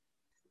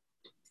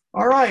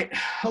All right.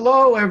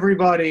 Hello,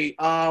 everybody.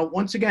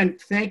 Once again,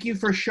 thank you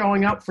for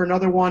showing up for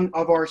another one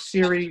of our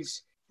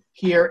series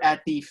here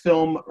at the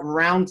Film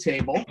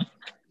Roundtable.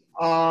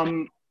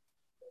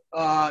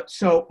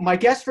 So my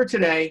guests for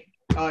today,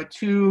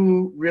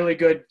 two really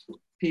good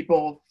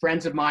people,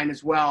 friends of mine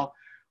as well.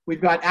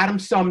 We've got Adam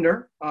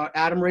Sumner.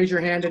 Adam, raise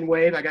your hand and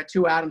wave. I got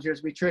two Adams here.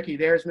 It's going to be tricky.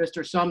 There's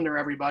Mr. Sumner,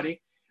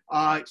 everybody.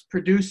 He's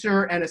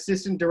producer and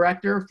assistant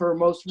director for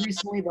most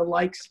recently the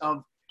likes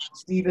of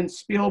Steven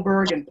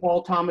Spielberg and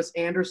Paul Thomas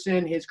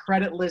Anderson. His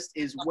credit list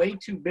is way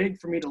too big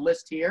for me to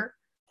list here.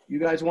 You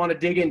guys want to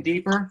dig in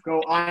deeper?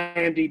 Go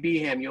IMDb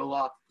him.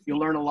 You'll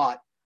learn a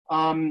lot.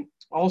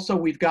 Also,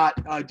 we've got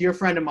a dear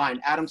friend of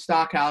mine, Adam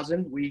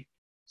Stockhausen. We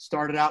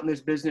started out in this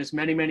business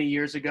many, many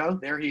years ago.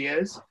 There he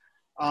is.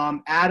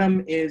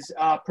 Adam is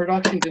a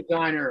production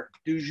designer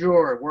du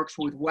jour, works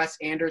with Wes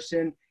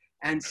Anderson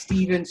and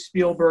Steven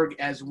Spielberg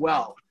as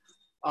well.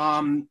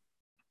 And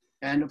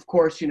of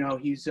course, you know,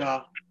 he's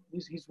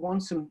won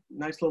some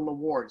nice little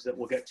awards that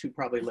we'll get to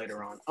probably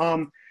later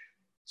on.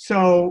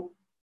 So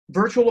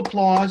virtual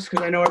applause,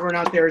 because I know everyone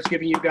out there is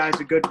giving you guys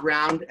a good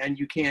round and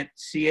you can't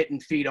see it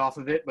and feed off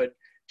of it, but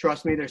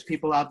trust me, there's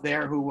people out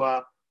there who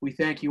we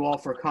thank you all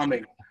for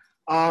coming.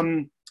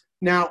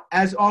 Now,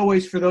 as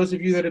always, for those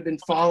of you that have been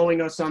following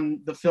us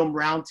on the Film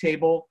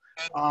Roundtable,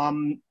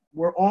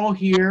 we're all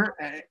here,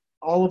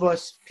 all of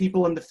us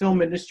people in the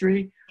film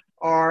industry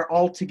are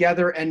all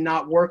together and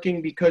not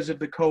working because of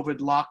the COVID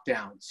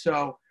lockdown.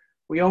 So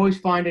we always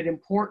find it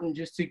important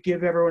just to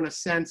give everyone a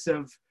sense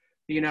of,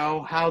 you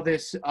know, how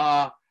this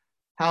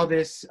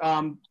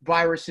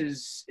virus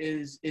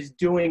is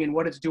doing and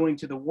what it's doing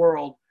to the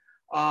world.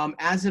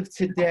 As of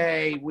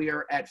today, we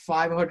are at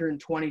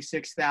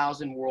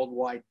 526,000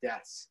 worldwide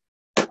deaths.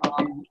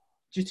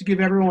 Just to give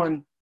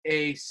everyone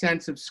a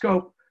sense of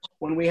scope,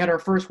 when we had our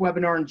first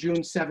webinar on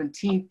June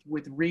 17th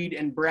with Reed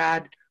and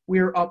Brad, we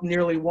are up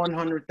nearly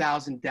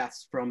 100,000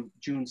 deaths from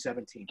June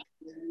 17th.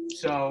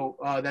 So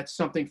that's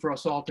something for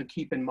us all to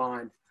keep in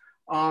mind.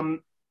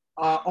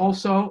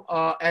 Also,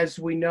 as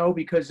we know,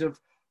 because of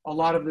a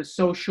lot of the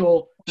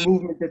social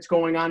movement that's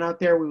going on out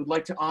there, we would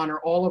like to honor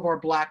all of our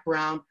Black,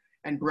 brown,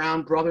 and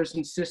brown brothers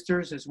and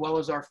sisters, as well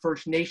as our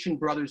First Nation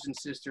brothers and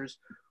sisters,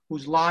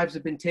 whose lives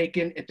have been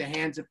taken at the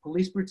hands of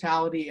police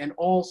brutality and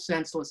all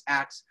senseless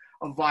acts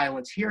of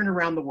violence here and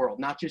around the world,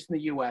 not just in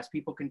the U.S.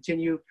 People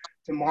continue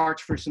to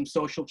march for some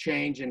social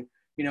change, and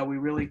you know, we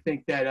really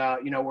think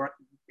that you know,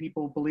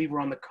 people believe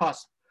we're on the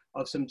cusp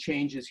of some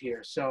changes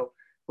here. So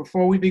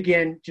before we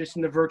begin, just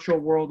in the virtual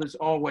world as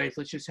always,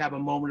 let's just have a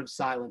moment of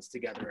silence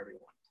together,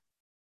 everyone.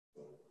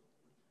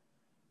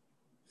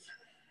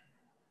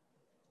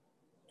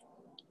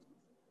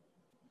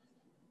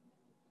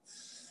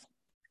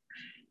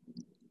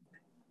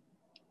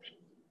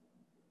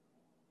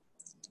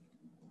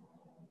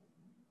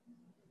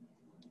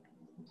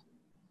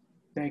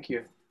 Thank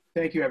you.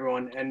 Thank you,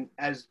 everyone. And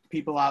as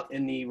people out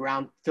in the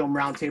film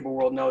roundtable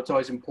world know, it's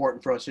always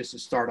important for us just to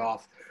start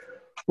off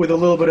with a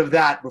little bit of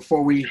that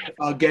before we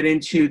get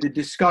into the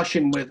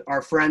discussion with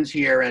our friends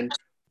here and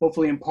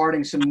hopefully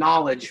imparting some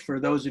knowledge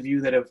for those of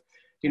you that have,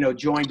 you know,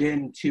 joined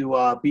in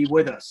to be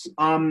with us.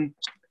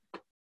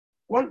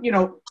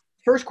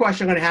 First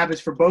question I'm going to have is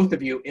for both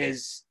of you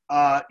is,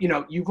 you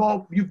know,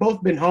 you've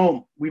both been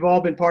home. We've all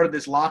been part of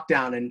this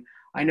lockdown, and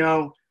I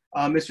know.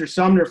 Mr.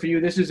 Sumner, for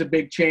you, this is a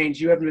big change.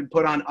 You haven't been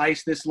put on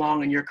ice this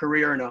long in your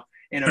career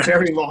in a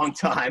very long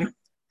time.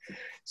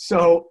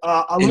 So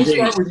let me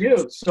start with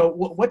you. So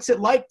what's it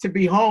like to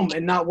be home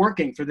and not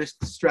working for this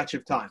stretch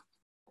of time?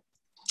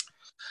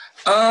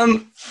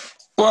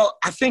 Well,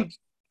 I think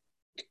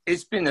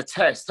it's been a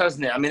test,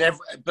 hasn't it? I mean,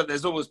 but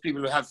there's always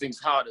people who have things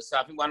harder. So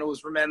I think one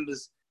always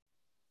remembers,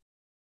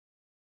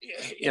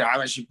 you know, I'm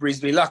actually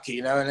reasonably lucky,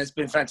 you know, and it's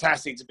been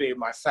fantastic to be with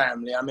my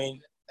family. I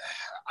mean,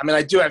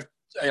 I do have,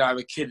 you know, I have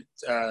a kid,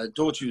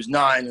 daughter who's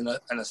 9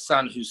 and a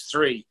son who's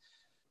 3.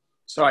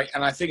 So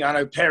I think I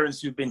know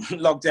parents who've been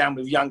locked down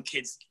with young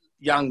kids.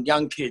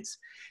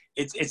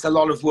 It's a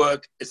lot of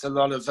work. It's a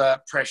lot of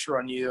pressure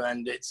on you,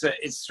 and it's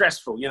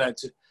stressful, you know,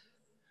 to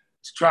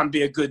try and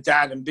be a good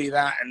dad and be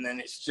that, and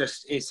then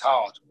it's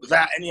hard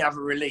without any other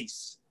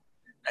release.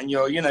 And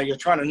you're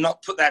trying to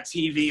not put that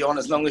TV on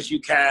as long as you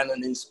can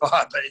and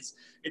inspire, but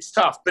it's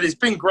tough. But it's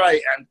been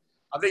great, and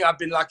I think I've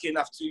been lucky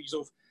enough to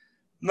sort of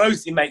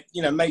mostly make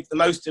the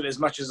most of it as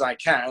much as I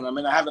can. I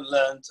mean, I haven't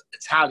learned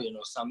Italian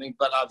or something,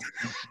 but I've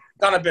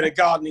done a bit of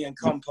gardening and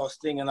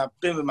composting, and I've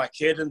been with my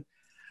kid, and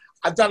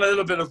I've done a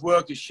little bit of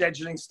work of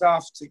scheduling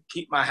stuff to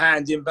keep my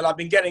hand in, but I've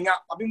been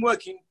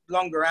working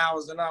longer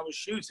hours than I was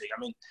shooting. I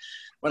mean,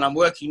 when I'm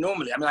working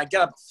normally, I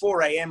get up at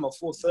 4 a.m. or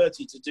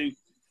 4:30 to do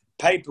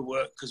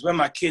paperwork, because when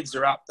my kids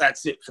are up,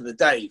 that's it for the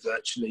day,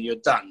 virtually. You're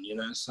done, you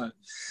know,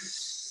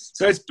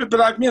 so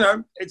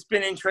it's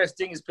been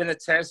interesting. It's been a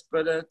test,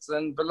 but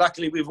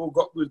luckily we've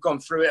gone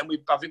through it, and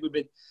I think we've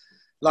been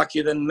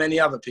luckier than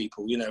many other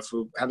people, you know,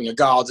 for having a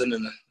garden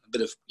and a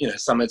bit of, you know,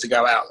 somewhere to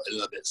go out a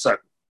little bit. So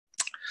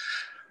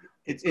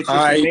it's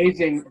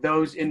amazing,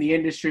 those in the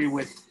industry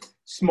with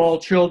small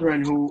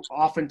children who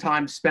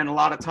oftentimes spend a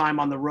lot of time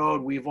on the road,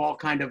 we've all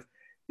kind of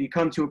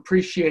become to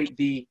appreciate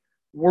the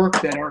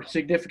work that our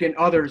significant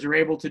others are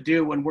able to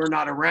do when we're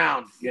not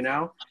around. You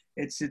know,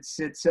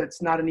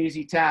 it's not an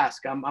easy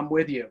task. I'm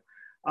with you.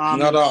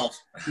 Not all.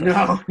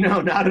 No,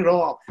 not at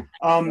all.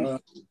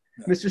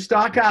 Mr.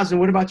 Stockhausen,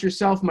 what about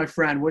yourself, my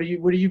friend? What have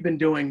you been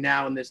doing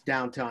now in this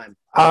downtime?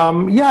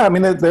 Yeah, I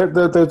mean,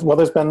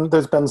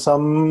 there's been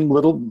some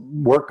little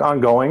work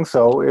ongoing,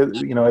 so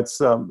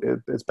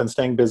it's been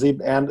staying busy,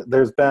 and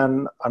there's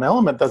been an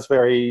element that's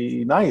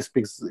very nice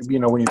because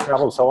when you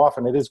travel so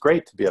often, it is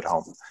great to be at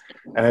home,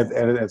 and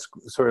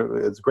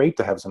it's great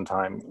to have some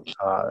time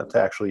to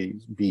actually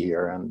be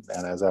here, and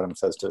as Adam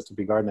says, to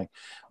be gardening,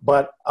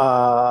 but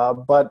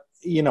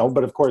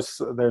of course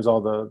there's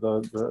all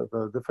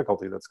the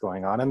difficulty that's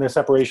going on, and there's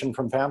separation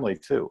from family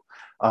too,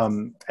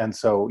 and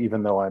so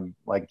even though I'm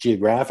like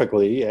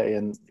geographically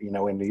in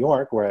New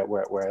York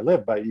where I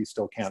live, but you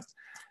still can't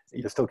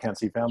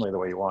see family the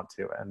way you want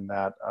to, and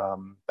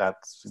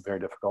that's very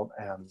difficult,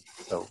 and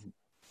so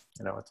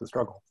it's a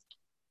struggle.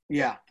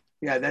 Yeah,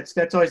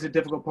 that's always the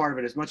difficult part of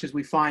it. As much as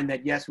we find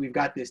that yes, we've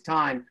got this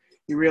time,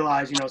 you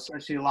realize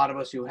especially a lot of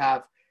us who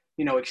have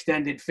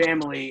extended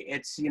family,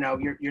 it's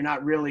you're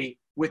not really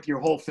with your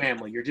whole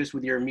family, you're just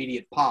with your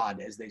immediate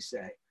pod, as they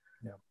say.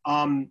 Yeah.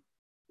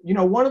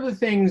 One of the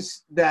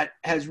things that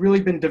has really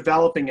been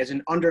developing as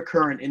an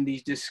undercurrent in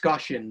these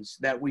discussions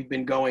that we've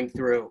been going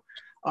through,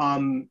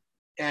 and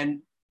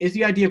is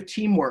the idea of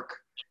teamwork.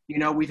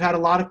 We've had a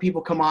lot of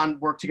people come on,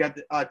 work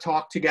together,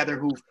 talk together,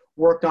 who've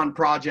worked on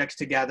projects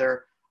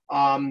together,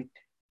 and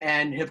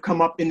have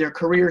come up in their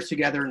careers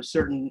together in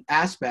certain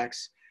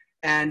aspects.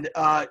 And,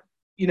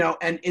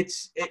 and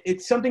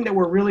it's something that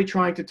we're really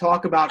trying to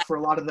talk about for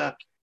a lot of the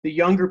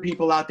younger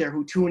people out there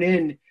who tune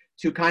in,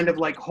 to kind of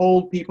like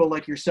hold people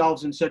like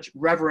yourselves in such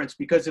reverence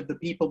because of the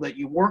people that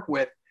you work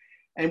with.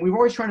 And we're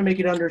always trying to make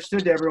it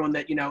understood to everyone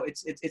that,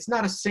 it's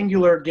not a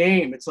singular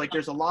game. It's like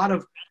there's a lot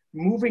of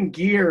moving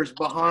gears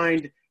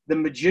behind the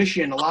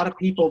magician, a lot of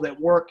people that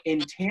work in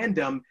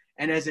tandem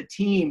and as a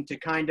team to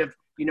kind of,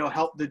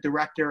 help the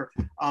director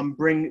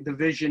bring the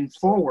vision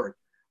forward.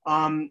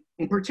 I'm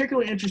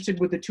particularly interested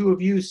with the two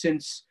of you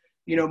since,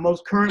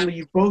 most currently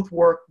you've both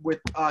worked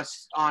with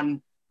us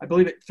on, I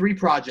believe 3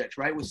 projects,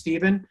 right? With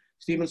Steven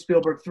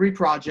Spielberg, 3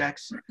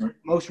 projects.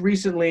 Most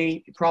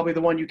recently, probably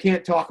the one you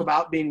can't talk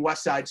about being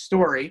West Side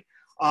Story,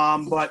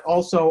 but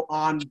also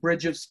on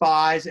Bridge of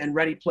Spies and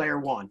Ready Player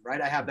One,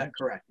 right? I have that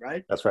correct,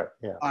 right? That's right,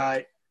 yeah. All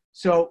right.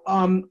 So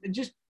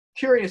just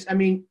curious,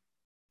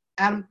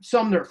 Adam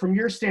Sumner, from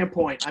your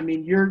standpoint,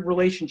 your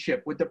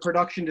relationship with the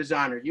production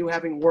designer, you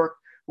having worked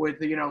with,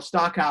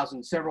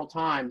 Stockhausen several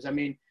times,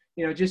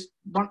 just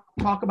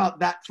talk about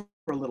that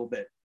for a little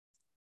bit.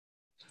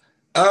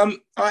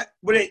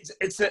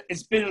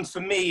 It's been for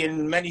me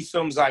in many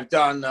films I've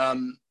done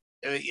an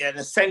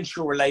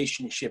essential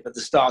relationship at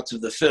the start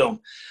of the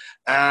film,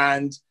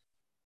 and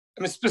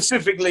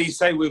specifically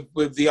say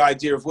with the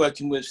idea of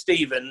working with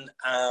Steven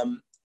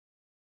and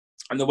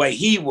the way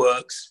he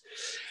works,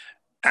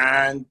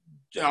 and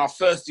our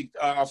first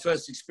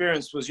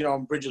experience was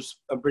on Bridge of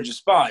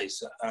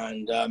Spies,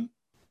 and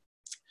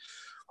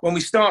when we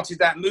started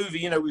that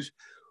movie,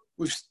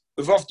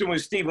 we've often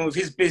with Steven, with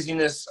his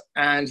busyness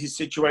and his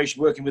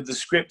situation working with the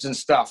script and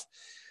stuff,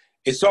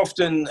 it's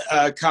often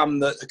come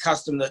the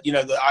custom that,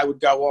 that I would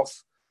go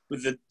off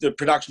with the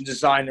production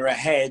designer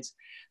ahead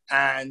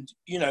and,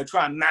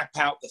 try and map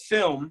out the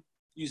film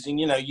using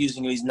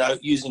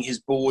his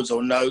boards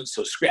or notes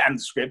or script and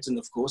the script, and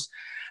of course,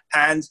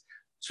 and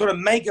sort of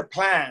make a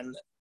plan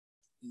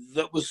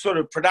that was sort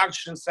of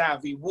production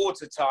savvy,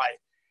 watertight.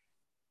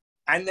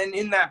 And then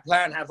in that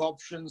plan, have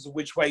options of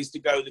which ways to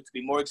go that could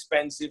be more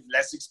expensive,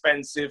 less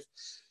expensive.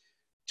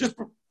 Just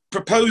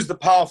propose the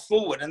path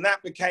forward. And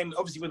that became,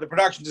 obviously with the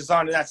production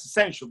designer, that's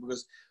essential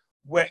because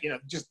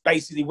just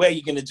basically where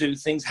you're going to do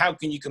things, how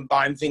can you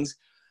combine things,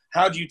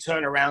 how do you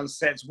turn around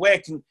sets, where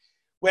can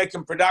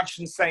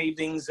production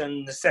savings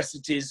and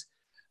necessities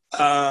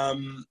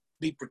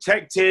be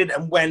protected,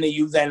 and when are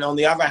you then, on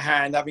the other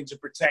hand, having to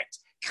protect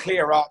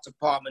clear art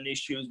department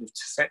issues with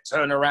set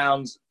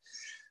turnarounds,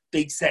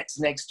 big sets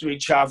next to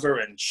each other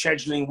and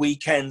scheduling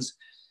weekends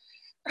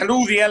and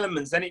all the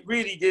elements. And it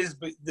really is,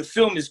 but the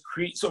film is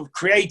sort of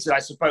created, I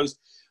suppose,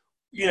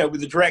 with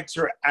the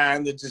director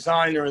and the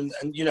designer and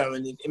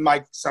it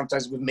might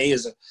sometimes with me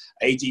as a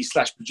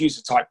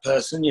AD/producer type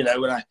person,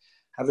 when I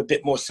have a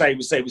bit more say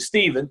with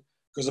Steven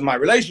because of my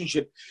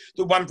relationship,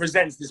 that one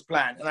presents this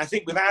plan. And I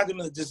think with Adam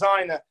and the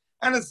designer,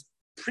 and as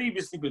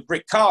previously with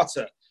Rick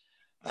Carter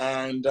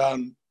and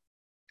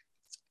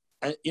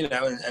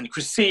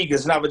Chris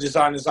Seegers and other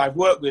designers I've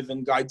worked with,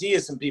 and Guy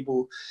Diaz and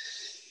people,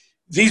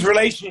 these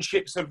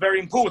relationships are very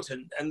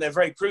important and they're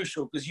very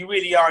crucial because you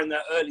really are in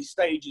the early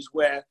stages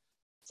where,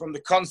 from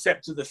the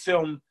concept of the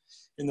film,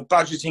 in the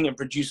budgeting and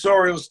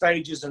producerial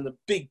stages and the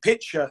big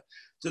picture,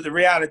 to the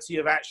reality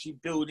of actually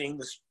building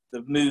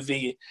the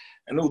movie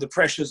and all the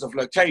pressures of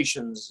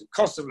locations,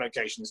 cost of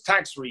locations,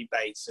 tax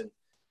rebates, and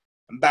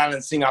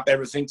balancing up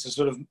everything to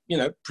sort of,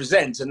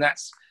 present. And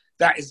that's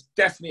that is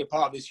definitely a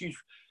part of this huge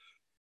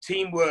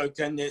teamwork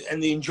and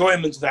the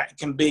enjoyment that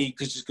can be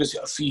because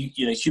for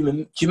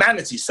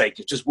humanity's sake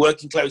of just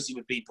working closely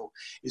with people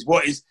is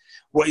what is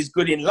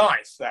good in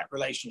life, that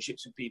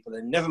relationships with people,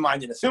 and never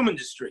mind in the film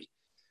industry,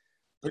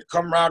 but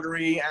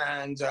camaraderie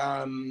and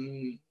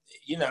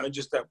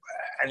just a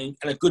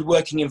good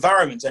working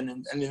environment, and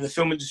in the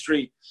film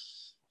industry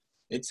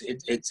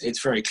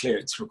it's very clear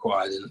it's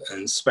required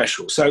and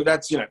special. So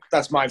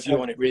that's my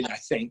view on it, really, I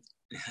think.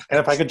 And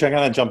if I could kind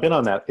of jump in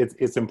on that,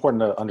 it's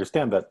important to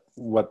understand that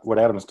what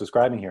Adam's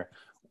describing here,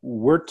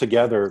 we're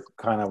together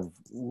kind of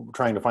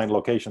trying to find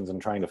locations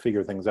and trying to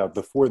figure things out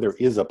before there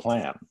is a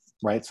plan,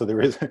 right? So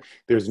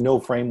there's no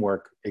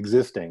framework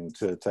existing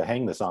to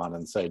hang this on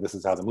and say, this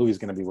is how the movie's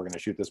going to be. We're going to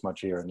shoot this much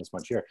here and this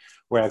much here.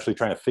 We're actually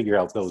trying to figure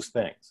out those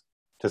things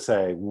to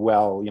say,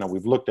 well,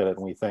 we've looked at it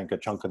and we think a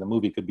chunk of the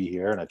movie could be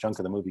here and a chunk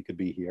of the movie could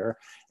be here.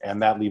 And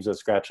that leaves us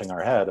scratching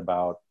our head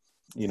about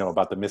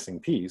the missing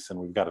piece, and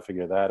we've got to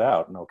figure that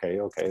out. And okay,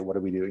 what do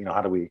we do?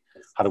 How do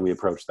we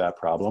approach that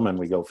problem? And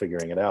we go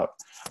figuring it out.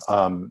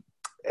 And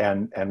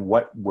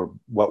what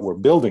we're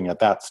building at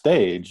that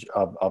stage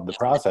of the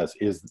process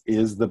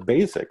is the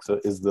basics.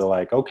 Is the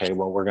okay,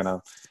 well, we're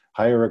gonna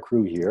hire a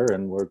crew here,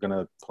 and we're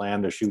gonna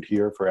plan to shoot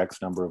here for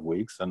X number of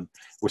weeks, and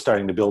we're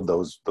starting to build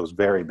those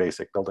very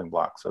basic building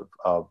blocks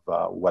of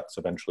what's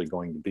eventually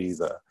going to be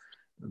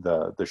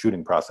the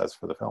shooting process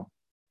for the film.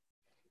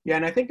 Yeah,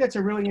 and I think that's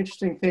a really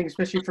interesting thing,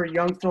 especially for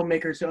young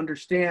filmmakers to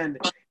understand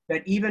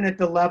that even at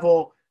the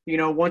level,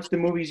 once the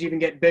movies even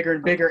get bigger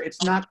and bigger,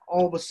 it's not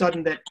all of a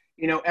sudden that,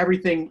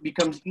 everything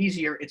becomes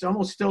easier. It's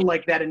almost still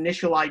like that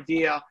initial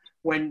idea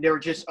when there were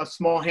just a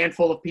small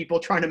handful of people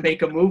trying to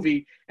make a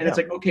movie. And it's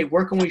like, okay,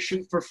 where can we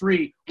shoot for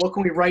free? What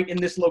can we write in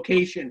this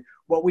location?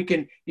 What we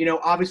can,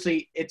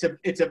 obviously it's a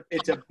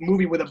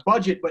movie with a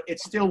budget, but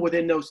it's still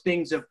within those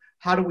things of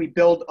how do we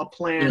build a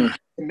plan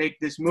to make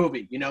this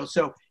movie,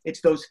 So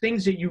it's those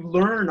things that you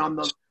learn on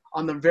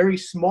the very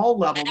small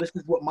level. This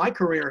is what my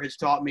career has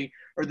taught me,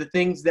 are the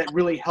things that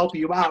really help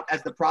you out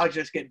as the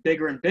projects get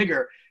bigger and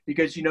bigger,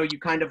 because, you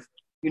kind of,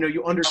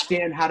 you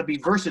understand how to be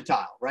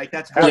versatile, right?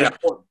 That's very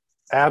important.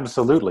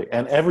 Absolutely.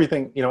 And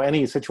everything,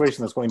 any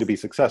situation that's going to be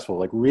successful,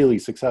 like really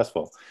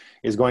successful,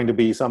 is going to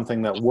be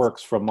something that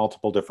works from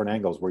multiple different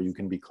angles, where you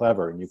can be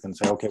clever and you can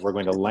say, okay, we're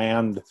going to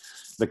land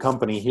the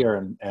company here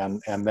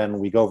and then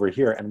we go over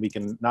here, and we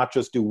can not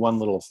just do one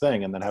little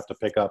thing and then have to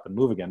pick up and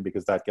move again,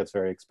 because that gets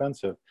very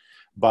expensive,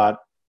 but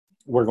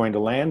we're going to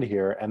land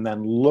here and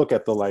then look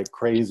at the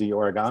crazy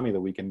origami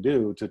that we can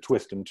do to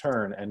twist and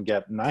turn and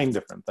get 9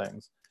 different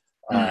things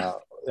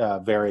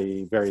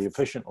very, very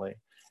efficiently.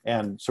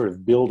 And sort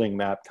of building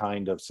that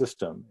kind of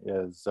system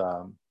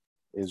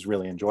is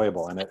really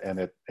enjoyable, and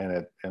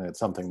it's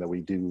something that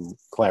we do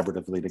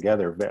collaboratively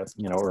together,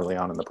 early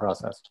on in the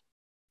process.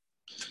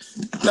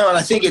 No, and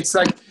I think it's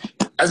like,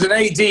 as an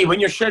AD, when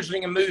you're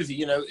scheduling a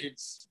movie,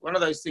 it's one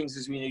of those things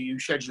is you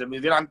schedule a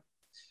movie, and I'm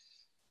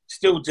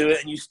still do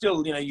it, and you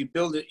still you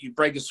build it, you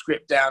break a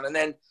script down, and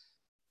then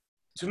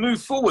to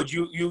move forward,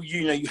 you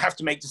have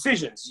to make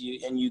decisions,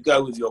 and you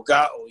go with your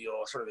gut or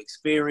your sort of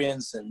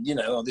experience, and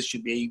this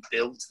should be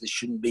built, this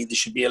shouldn't be, this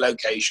should be a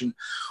location,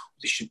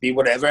 this should be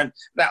whatever, and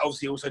that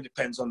obviously also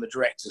depends on the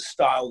director's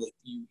style, that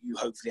you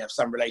hopefully have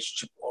some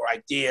relationship or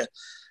idea,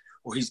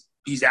 or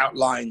he's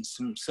outlined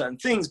some certain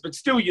things, but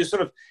still you're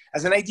sort of,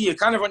 as an AD, you're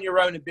kind of on your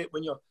own a bit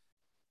when you're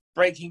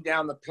breaking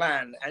down the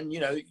plan, and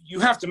you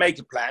have to make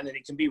a plan, and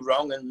it can be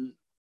wrong, and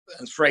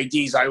for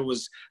ADs,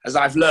 as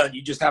I've learned,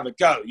 you just have a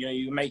go.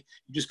 You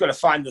just got to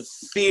find the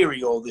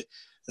theory or the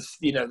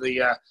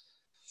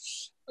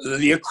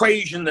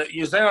equation that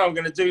you say, oh, I'm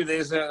going to do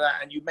this and that,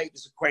 and you make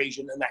this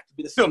equation, and that could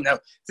be the film. Now,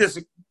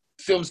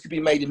 films could be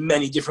made in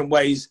many different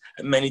ways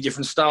and many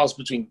different styles,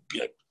 between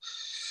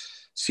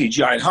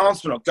CGI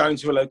enhancement or going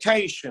to a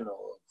location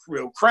or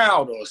real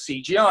crowd or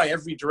CGI.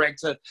 Every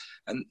director,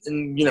 and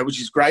which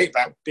is great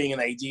about being an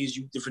AD, is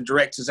different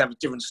directors have a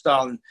different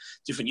style and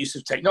different use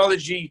of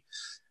technology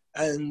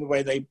and the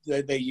way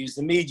they use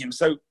the medium.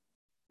 So,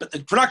 but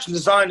the production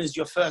designer is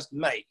your first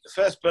mate, the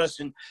first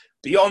person,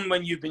 beyond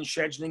when you've been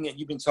scheduling it,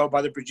 you've been told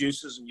by the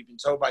producers and you've been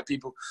told by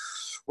people,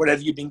 whatever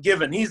you've been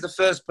given. He's the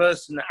first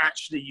person that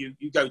actually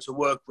you go to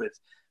work with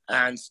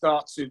and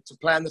start to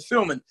plan the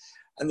film.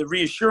 And the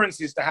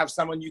reassurance is to have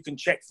someone you can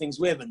check things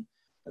with, and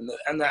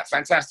that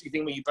fantastic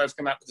thing when you both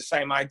come out with the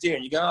same idea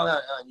and you go,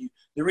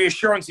 the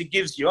reassurance it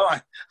gives you,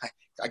 I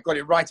got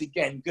it right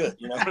again, good,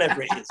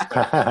 whatever it is.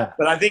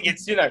 But I think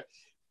it's,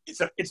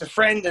 it's a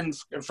friend, and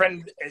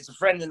it's a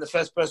friend and the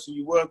first person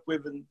you work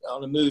with and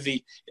on a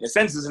movie, in a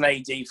sense, as an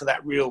AD, for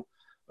that real,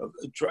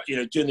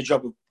 doing the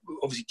job of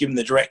obviously giving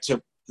the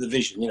director the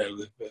vision,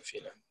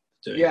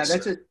 yeah,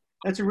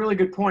 that's a really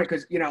good point,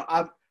 because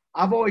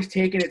I've always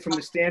taken it from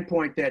the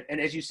standpoint that,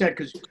 and as you said,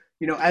 because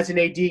as an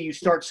AD, you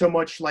start so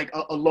much like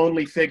a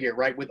lonely figure,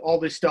 right, with all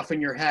this stuff in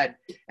your head,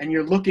 and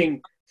you're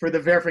looking for the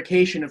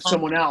verification of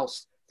someone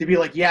else to be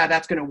like, yeah,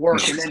 that's going to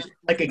work. And then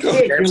like a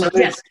kid, you're like,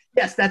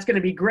 yes, that's going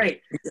to be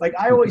great. Like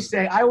I always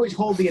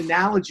hold the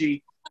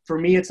analogy, for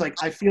me, it's like,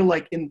 I feel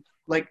like in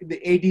like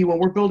the AD, when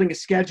we're building a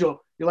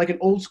schedule, you're like an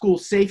old school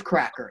safe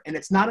cracker. And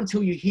it's not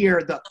until you hear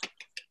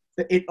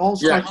it all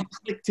starts to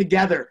click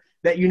together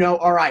that you know,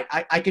 all right,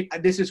 I can,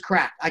 this is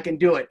cracked. I can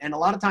do it. And a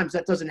lot of times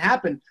that doesn't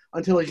happen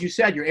until, as you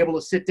said, you're able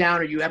to sit down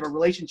or you have a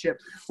relationship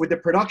with the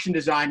production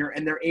designer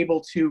and they're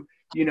able to,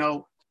 you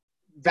know,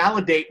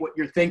 validate what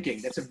you're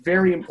thinking. That's a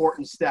very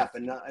important step.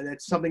 And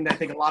that's something that I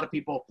think a lot of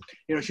people,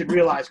 you know, should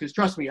realize, because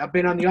trust me, I've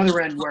been on the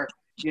other end where,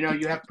 you know,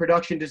 you have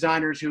production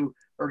designers who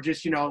are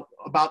just, you know,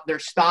 about their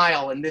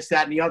style and this,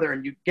 that, and the other,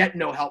 and you get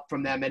no help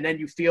from them. And then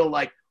you feel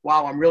like,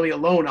 wow, I'm really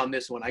alone on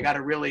this one. I got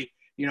to really,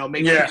 you know,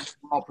 make sure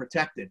we're all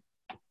protected.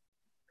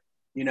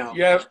 You know.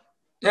 Yeah,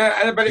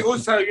 but it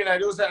also, you know,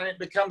 it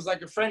becomes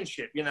like a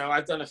friendship. You know,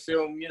 I've done a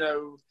film, you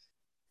know,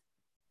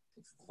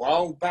 a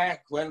while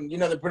back when, you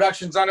know, the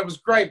production designer was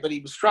great, but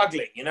he was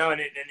struggling, you know, and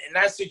in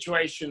that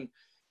situation,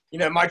 you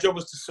know, my job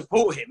was to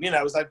support him. You know,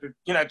 it was like,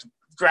 you know, to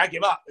drag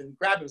him up and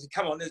grab him and say,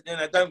 come on, you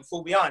know, don't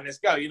fall behind, let's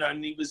go, you know.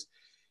 And he was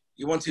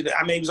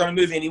on a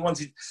movie and he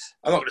wanted,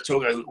 I'm not going to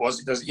talk about who it was,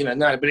 it doesn't, you know,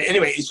 no, but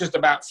anyway, it's just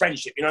about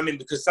friendship, you know what I mean?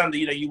 Because Sunday,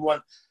 you know, you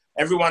want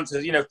everyone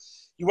to, you know,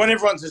 you want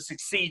everyone to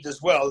succeed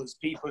as well as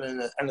people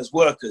and as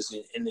workers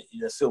in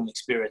the film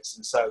experience.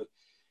 And so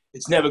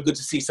it's never good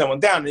to see someone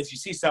down. And if you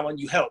see someone,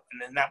 you help.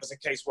 And then that was a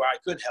case where I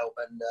could help.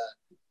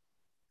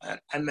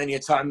 And many a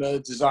time the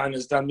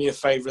designer's done me a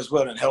favor as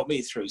well and helped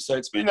me through. So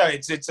it's been,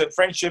 it's a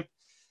friendship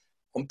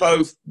on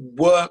both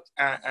work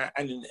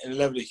and in a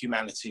level of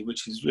humanity,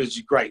 which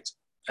is great.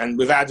 And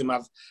with Adam,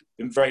 I've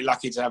been very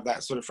lucky to have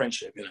that sort of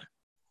friendship, you know.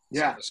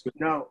 Yeah, so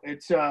no,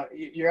 it's,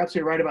 you're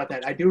absolutely right about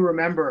that. I do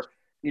remember,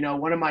 you know,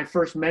 one of my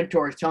first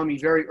mentors telling me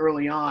very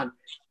early on,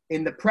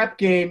 in the prep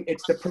game,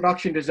 it's the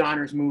production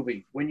designer's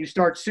movie. When you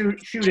start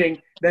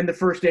shooting, then the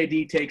first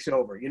AD takes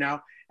over, you know?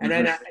 And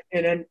then,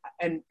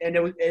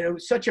 it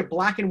was such a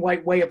black and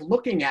white way of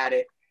looking at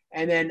it.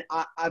 And then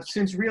I've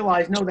since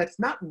realized, no, that's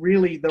not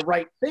really the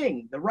right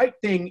thing. The right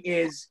thing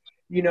is,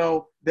 you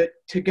know, the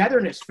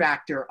togetherness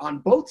factor on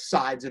both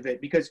sides of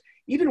it, because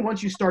even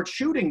once you start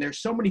shooting, there's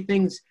so many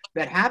things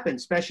that happen,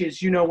 especially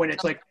as, you know, when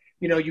it's like,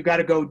 you know, you got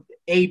to go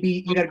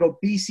you got to go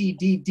B, C,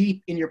 D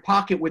deep in your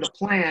pocket with a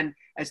plan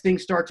as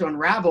things start to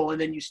unravel. And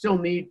then you still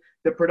need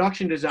the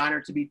production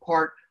designer to be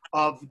part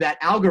of that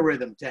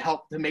algorithm to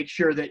help to make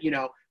sure that, you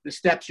know, the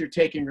steps you're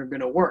taking are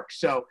going to work.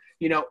 So,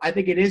 you know, I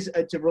think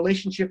it's a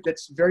relationship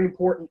that's very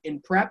important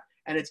in prep,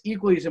 and it's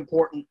equally as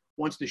important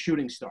once the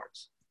shooting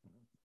starts,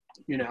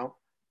 you know.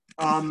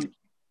 I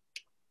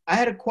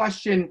had a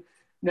question.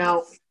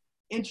 Now,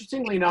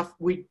 interestingly enough,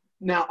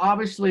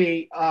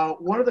 obviously,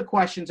 one of the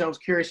questions I was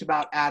curious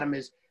about, Adam,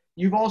 is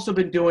you've also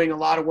been doing a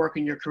lot of work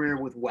in your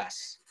career with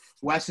Wes.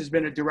 Wes has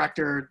been a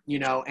director, you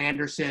know,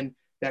 Anderson,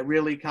 that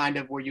really kind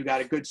of where you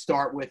got a good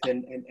start with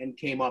and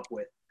came up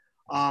with.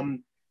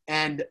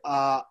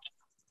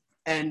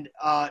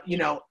 You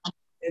know,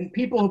 and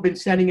people have been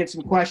sending in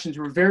some questions.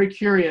 We're very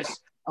curious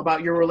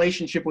about your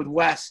relationship with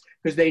Wes,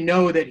 because they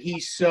know that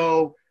he's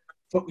so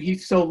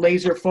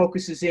laser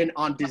focuses in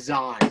on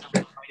design,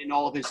 right, in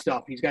all of his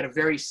stuff. He's got a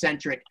very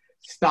centric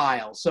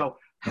style. So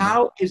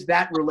how is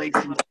that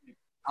relationship?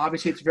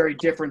 Obviously, it's very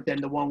different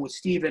than the one with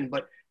Steven,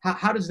 but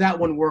how does that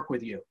one work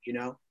with you, you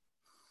know?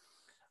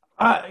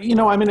 You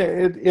know, I mean,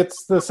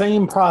 it's the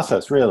same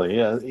process, really.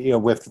 You know,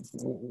 with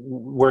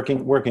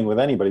working with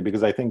anybody,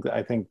 because I think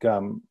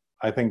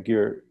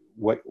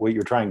what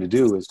you're trying to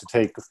do is to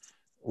take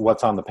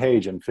what's on the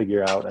page and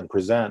figure out and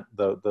present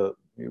the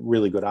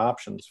really good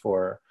options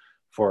for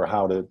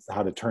how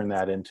to turn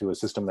that into a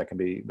system that can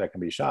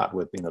be shot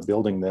with, you know,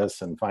 building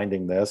this and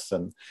finding this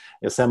and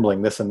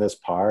assembling this and this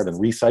part and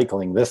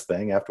recycling this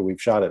thing after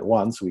we've shot it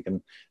once. We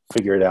can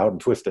figure it out and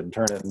twist it and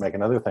turn it and make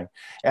another thing.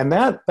 And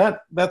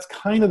that's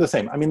kind of the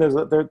same. I mean, there's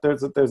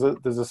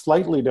a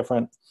slightly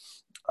different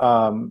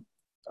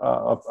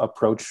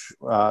approach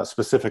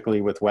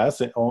specifically with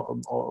Wes,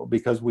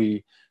 because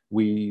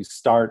we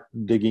start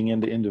digging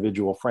into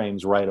individual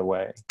frames right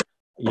away,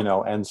 you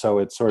know, and so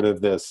it's sort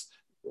of this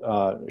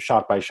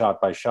shot by shot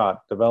by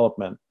shot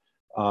development,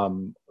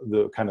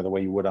 the kind of the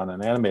way you would on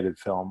an animated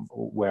film,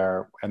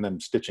 and then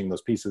stitching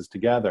those pieces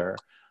together,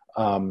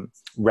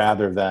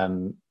 rather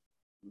than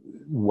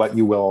what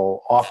you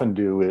will often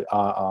do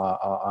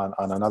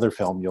on another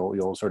film.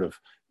 You'll sort of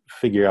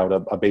figure out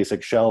a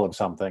basic shell of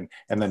something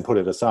and then put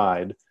it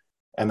aside,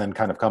 and then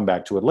kind of come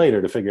back to it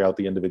later to figure out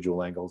the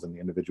individual angles and the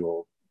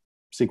individual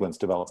sequence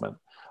development.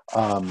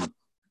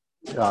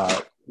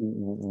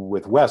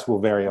 With Wes, will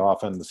very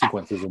often the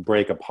sequences will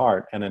break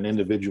apart, and an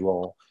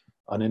individual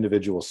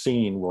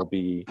scene will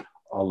be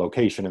a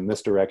location in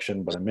this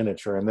direction, but a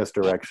miniature in this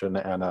direction,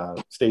 and a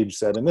stage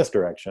set in this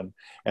direction.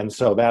 And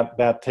so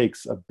that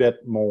takes a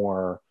bit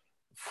more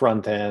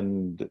front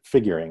end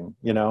figuring,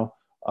 you know,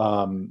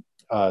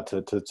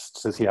 to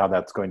see how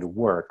that's going to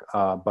work.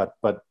 But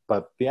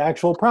the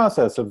actual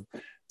process of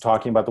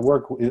talking about the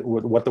work,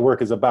 what the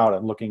work is about,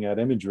 and looking at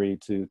imagery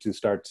to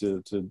start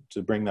to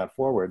bring that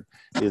forward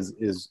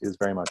is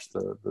very much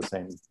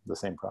the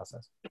same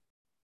process.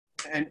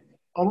 And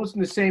almost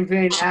in the same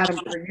vein, Adam,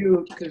 for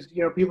you, because,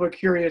 you know, people are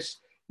curious,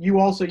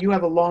 you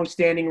have a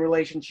long-standing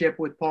relationship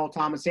with Paul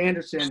Thomas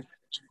Anderson,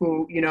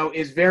 who, you know,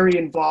 is very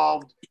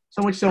involved,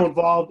 so much so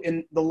involved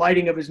in the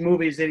lighting of his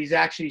movies that he's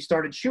actually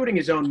started shooting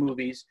his own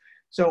movies.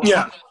 So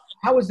Yeah.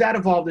 how has that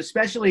evolved,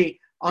 especially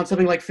on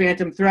something like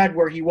Phantom Thread,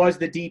 where he was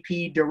the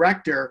DP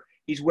director?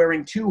 He's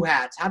wearing two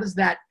hats. How does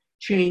that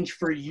change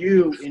for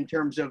you in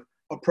terms of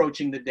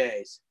approaching the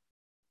days?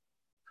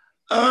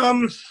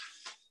 Not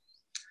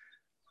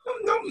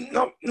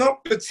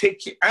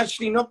particularly.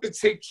 Actually, not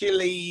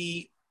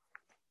particularly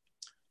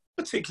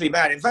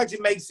bad. In fact,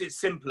 it makes it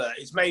simpler.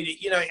 It's made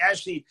it. You know,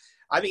 actually,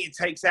 I think it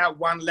takes out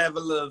one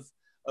level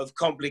of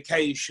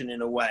complication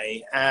in a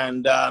way,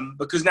 and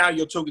because now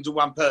you're talking to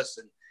one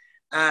person,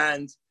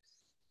 and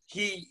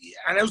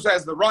also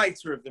as the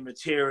writer of the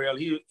material,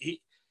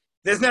 he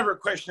there's never a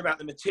question about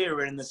the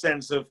material in the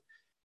sense of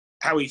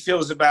how he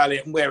feels about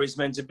it and where it's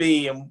meant to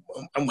be and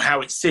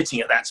how it's sitting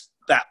at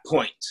that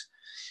point.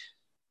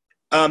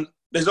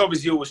 There's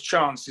obviously always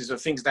chances of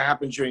things to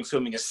happen during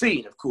filming a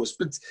scene, of course,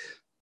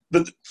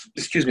 but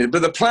excuse me,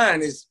 but the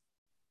plan is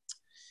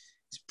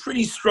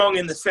pretty strong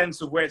in the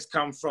sense of where it's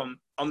come from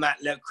on that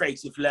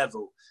creative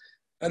level.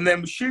 And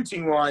then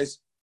shooting wise,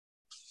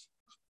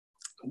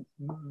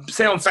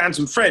 say on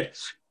Phantom Thread,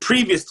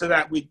 previous to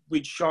that,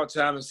 we'd shot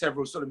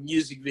several sort of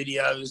music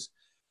videos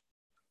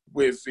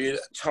with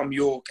Tom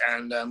York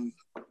and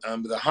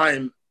the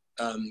Haim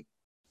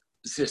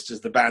sisters,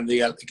 the band,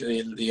 the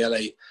LA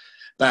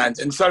band.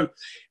 And so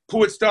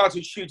Paul had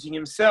started shooting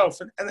himself,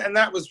 and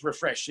that was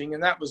refreshing,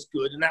 and that was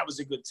good, and that was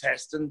a good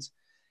test. And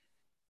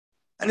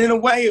in a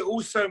way, it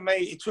also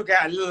took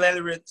out a little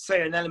element,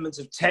 say an element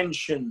of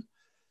tension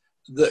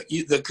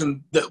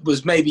that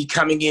was maybe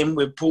coming in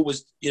with Paul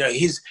was, you know,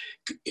 his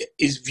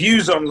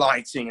views on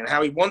lighting and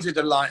how he wanted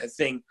to light a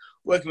thing,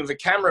 working with a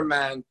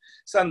cameraman.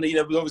 Suddenly,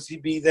 there would obviously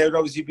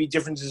be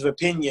differences of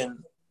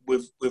opinion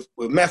with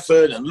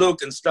method and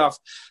look and stuff.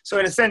 So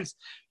in a sense,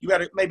 you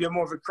had maybe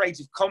more of a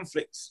creative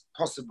conflict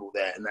possible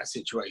there in that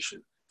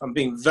situation. I'm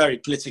being very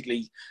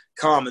politically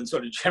calm and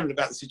sort of general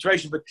about the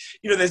situation, but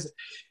you know,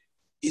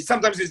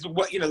 sometimes it's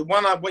what you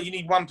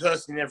need one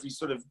person in every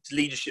sort of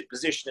leadership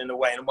position in a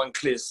way, and one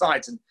clear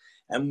sight,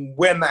 and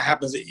when that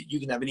happens, you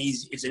can have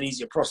it's an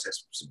easier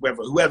process,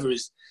 whoever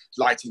is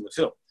lighting the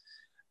film.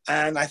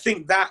 And I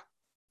think that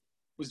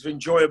was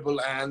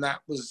enjoyable, and that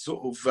was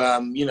sort of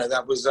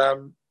that was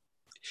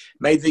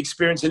made the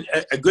experience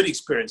a good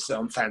experience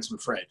on Phantom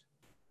Thread.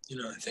 You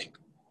know, I think.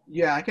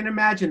 Yeah, I can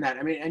imagine that.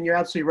 I mean, and you're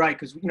absolutely right,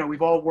 because you know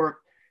we've all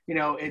worked. You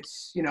know,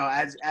 it's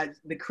as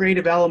the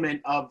creative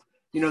element of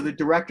the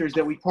directors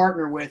that we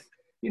partner with,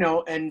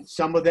 and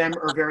some of them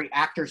are very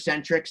actor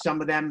centric,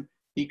 some of them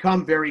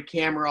become very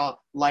camera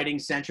lighting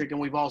centric, and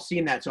we've all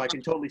seen that. So I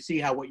can totally see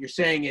how what you're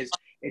saying is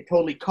it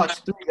totally cuts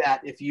through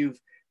that if you've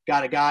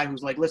got a guy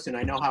who's like, listen,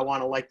 I know how I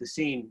want to light the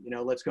scene,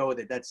 let's go with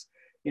it. That's,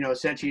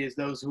 essentially is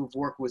those who've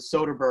worked with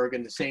Soderbergh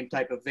in the same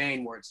type of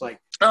vein where it's like,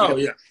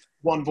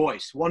 one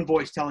voice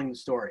telling the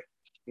story,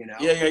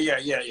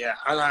 Yeah.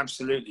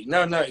 Absolutely.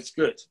 No, it's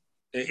good.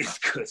 It's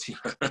good.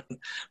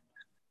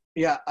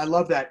 Yeah, I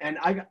love that. And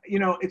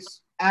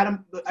it's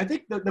Adam, I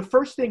think the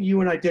first thing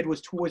you and I did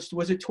was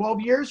it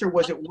 12 years or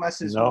was it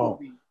Wes's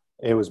movie?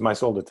 It was My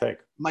Soul to Take.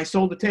 My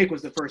Soul to Take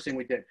was the first thing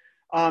we did.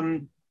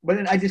 But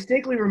then I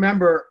distinctly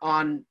remember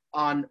on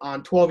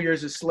 12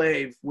 Years a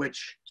Slave,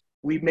 which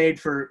we made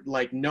for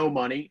like no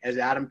money, as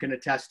Adam can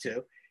attest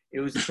to.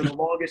 It was for the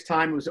longest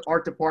time, it was the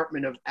art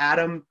department of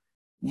Adam,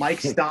 Mike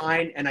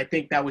Stein, and I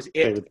think that was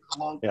it.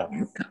 For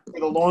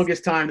the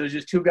longest time, there was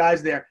just two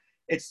guys there.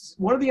 It's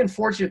one of the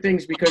unfortunate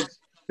things because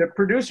the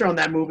producer on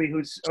that movie,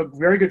 who's a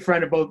very good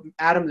friend of both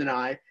Adam and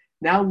I,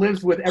 now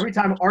lives with, every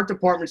time art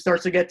department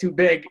starts to get too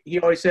big, he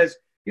always says,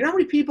 you know how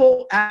many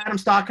people Adam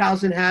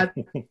Stockhausen had?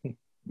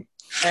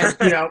 And,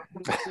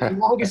 the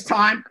longest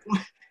time,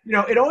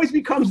 it always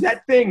becomes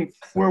that thing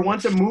where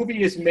once a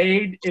movie is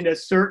made in a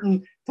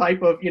certain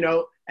type of,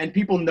 and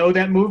people know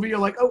that movie, you're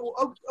like,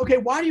 oh, okay,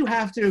 why do you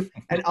have to?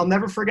 And I'll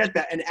never forget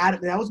that. And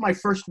Adam, that was my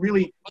first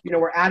really,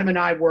 where Adam and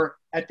I were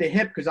at the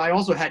hip, because I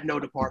also had no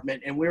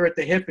department, and we were at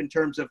the hip in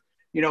terms of,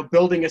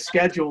 building a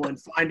schedule and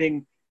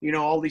finding,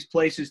 all these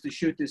places to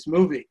shoot this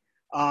movie.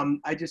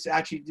 I just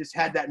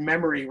had that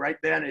memory right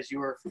then as you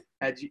were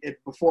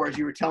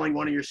telling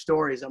one of your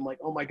stories. I'm like,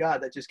 oh my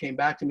God, that just came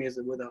back to me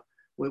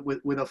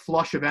with a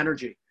flush of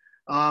energy.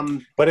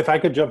 But if I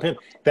could jump in,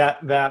 that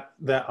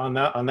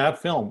on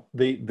that film,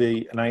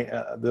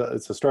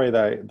 it's a story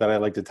that I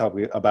like to tell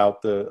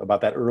about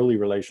that early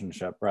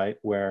relationship, right,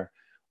 where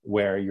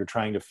you're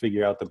trying to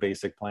figure out the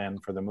basic plan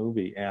for the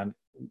movie, and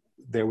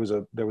there was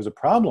a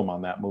problem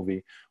on that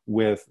movie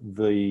with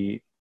the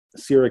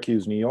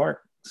Syracuse, New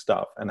York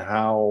stuff, and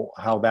how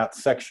that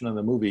section of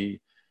the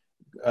movie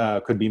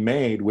could be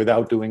made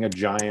without doing a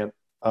giant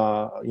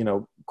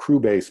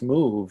crew-based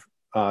move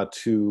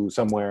to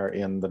somewhere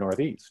in the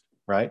Northeast,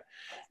 right?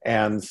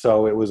 And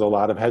so it was a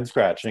lot of head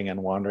scratching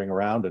and wandering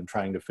around and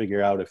trying to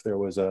figure out if there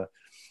was a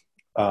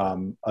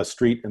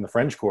street in the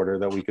French Quarter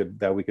that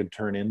we could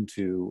turn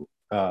into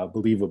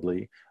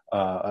believably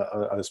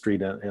a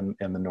street in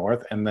the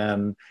north, and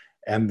then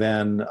and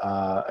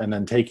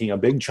then taking a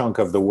big chunk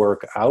of the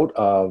work out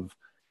of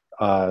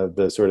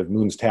the sort of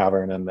Moon's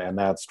Tavern and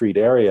that street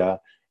area,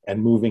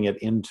 and moving it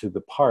into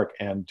the park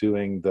and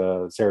doing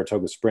the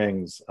Saratoga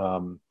Springs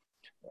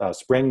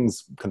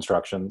Springs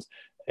constructions,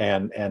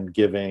 and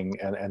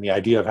the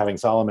idea of having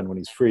Solomon, when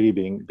he's free,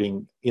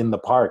 being in the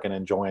park and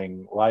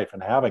enjoying life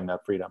and having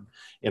that freedom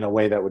in a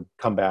way that would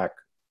come back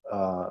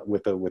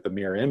with a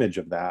mirror image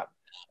of that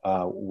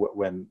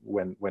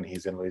when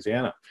he's in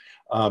Louisiana.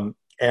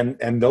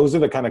 And those are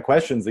the kind of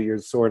questions that you're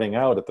sorting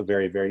out at the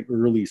very, very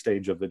early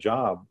stage of the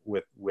job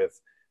with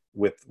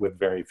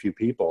very few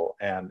people.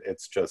 And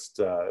it's just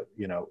 3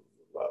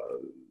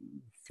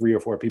 or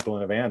 4 people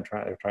in a van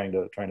trying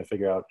to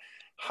figure out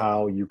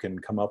how you can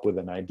come up with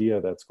an idea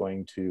that's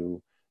going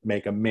to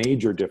make a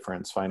major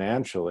difference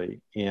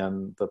financially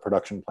in the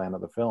production plan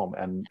of the film,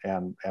 and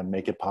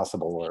make it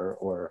possible,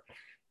 or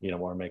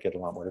make it a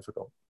lot more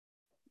difficult.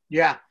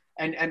 Yeah.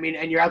 And I mean,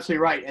 and you're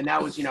absolutely right. And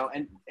that was,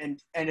 and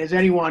as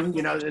anyone,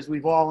 as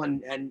we've all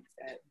and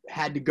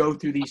had to go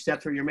through these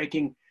steps where you're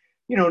making,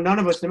 none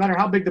of us, no matter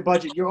how big the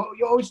budget, there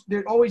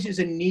always is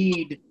a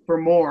need for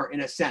more,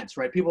 in a sense,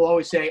 right? People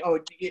always say, oh,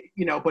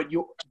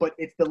 but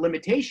it's the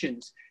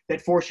limitations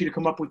that force you to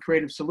come up with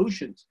creative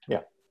solutions.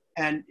 Yeah.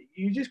 And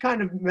you just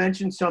kind of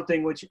mentioned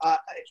something which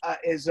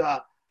I've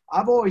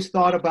always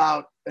thought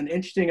about, an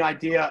interesting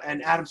idea.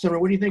 And Adam Sumner,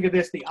 what do you think of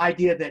this? The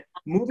idea that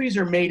movies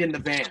are made in the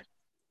van,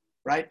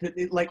 right?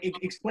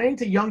 Explain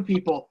to young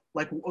people,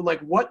 like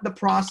what the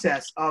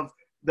process of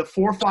the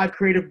 4 or 5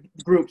 creative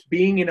groups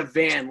being in a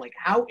van, like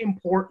how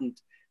important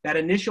that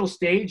initial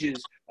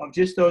stages of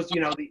just those,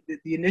 the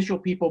initial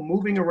people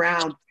moving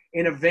around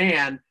in a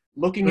van,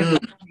 looking at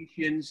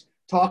locations,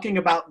 talking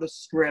about the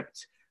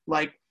script,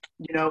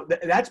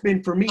 that's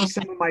been for me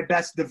some of my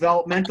best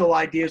developmental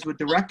ideas with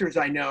directors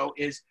I know,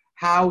 is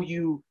how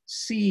you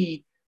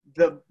see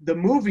the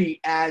movie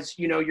as,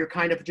 you're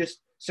kind of just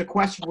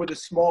sequestered with a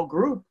small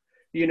group,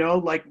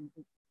 like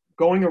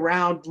going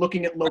around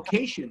looking at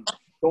locations,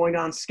 going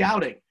on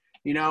scouting,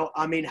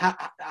 I mean, how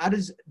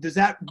does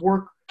that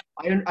work?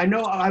 I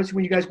know obviously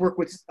when you guys work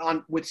with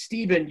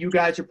Steven, you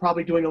guys are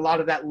probably doing a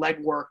lot of that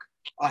legwork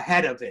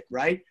ahead of it,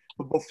 right?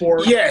 But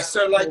before. Yeah.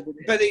 So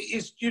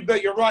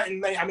but you're right.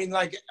 And I mean,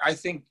 I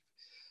think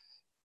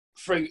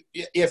for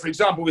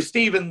example, with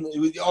Steven,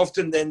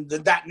 often then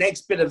that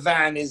next bit of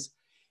van is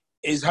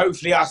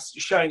hopefully us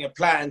showing a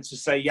plan to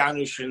say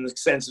Janusz in the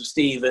sense of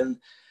Steven.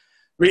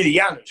 Really,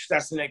 Janusz,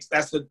 that's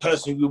the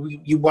person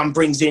who one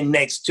brings in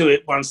next to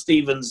it once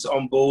Steven's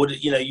on board.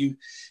 You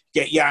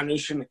get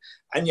Janusz, and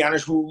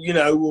Janusz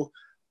will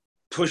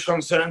push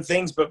on certain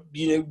things, but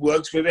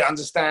works with it,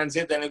 understands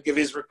it, then he'll give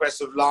his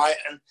request of light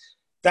and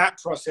that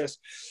process.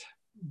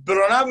 But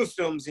on other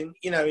films,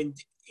 indeed,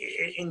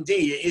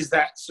 it is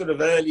that sort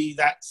of early,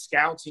 that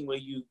scouting where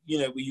you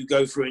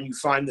go through and you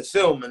find the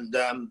film, and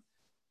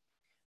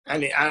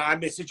I'm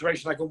in a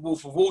situation like on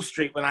Wolf of Wall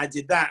Street when I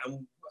did that,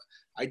 and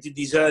I did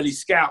these early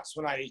scouts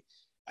when I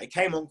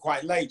came on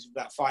quite late,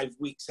 about 5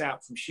 weeks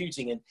out from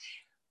shooting,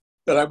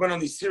 but I went on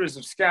these series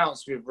of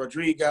scouts with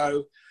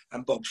Rodrigo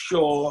and Bob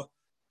Shaw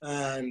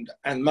and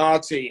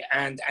Marty,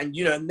 and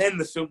then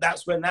the film,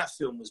 that's when that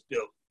film was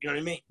built. You know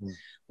what I mean? Mm.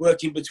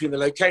 Working between the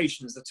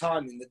locations, the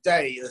timing, the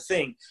day, the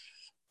thing,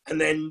 and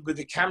then with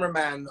the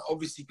cameraman,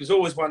 obviously, because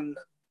always one,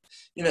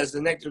 as the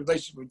negative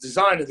relationship with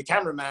designer, the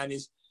cameraman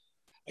is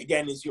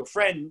your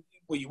friend.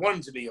 Well, you want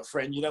him to be your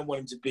friend. You don't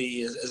want him to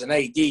be as an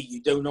AD.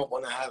 You do not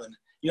want to have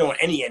you don't want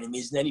any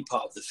enemies in any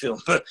part of the film,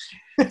 but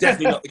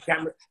definitely not the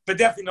camera, but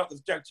definitely not the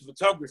director of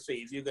photography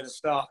if you're going to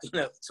start, at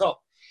the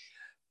top.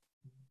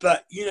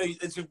 But,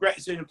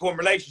 it's an important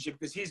relationship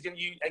because he's going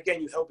to,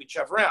 you help each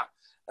other out.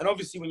 And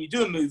obviously when you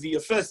do a movie, the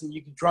first thing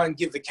you can try and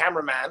give the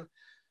cameraman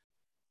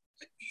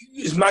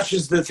as much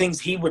as the things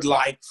he would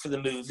like for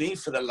the movie,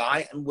 for the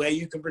light, and where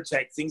you can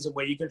protect things and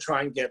where you can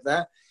try and get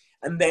that.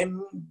 And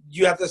then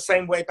you have the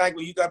same way back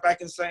where you go back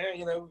and say,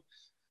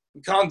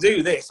 we can't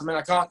do this. I mean,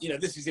 I can't,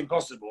 this is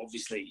impossible,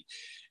 obviously.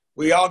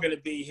 We are going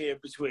to be here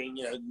between,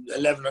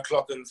 11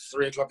 o'clock and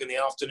 3 o'clock in the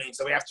afternoon,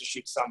 so we have to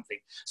shoot something.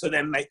 So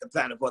then make the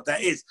plan of what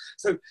that is.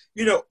 So,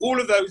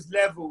 all of those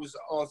levels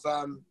of,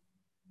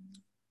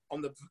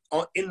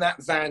 in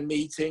that van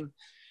meeting,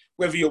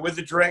 whether you're with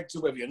the director,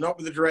 whether you're not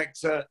with the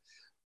director,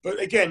 but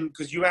again,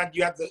 because you have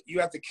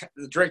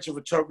the director of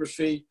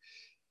photography,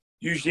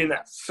 usually in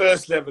that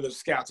first level of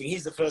scouting,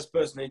 he's the first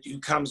person who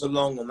comes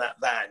along on that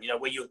van,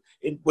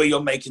 where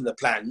you're making the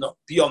plan, not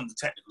beyond the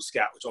technical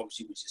scout, which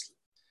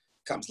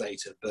comes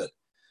later. But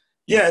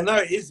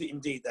it is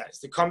indeed that.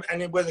 It's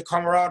and then where the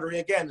camaraderie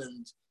again,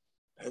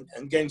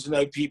 and getting to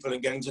know people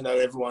and getting to know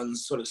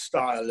everyone's sort of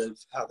style of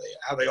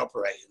how they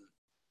operate,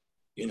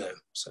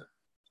 so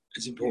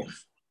it's important.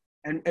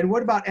 And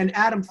what about, and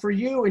Adam, for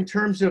you in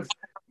terms of,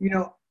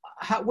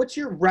 what's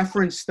your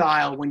reference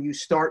style when you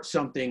start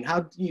something?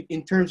 How do you,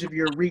 in terms of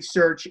your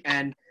research,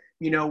 and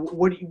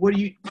what do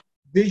you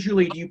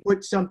visually, do you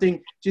put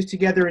something just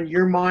together in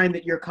your mind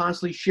that you're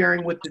constantly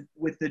sharing with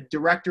the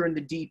director and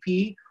the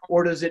DP,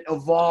 or does it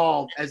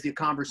evolve as the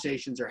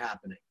conversations are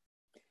happening?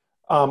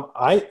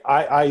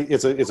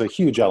 It's a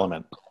huge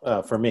element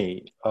for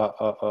me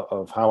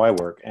of how I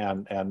work,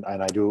 and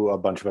I do a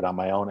bunch of it on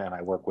my own, and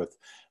I work with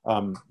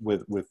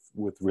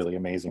really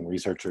amazing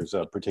researchers,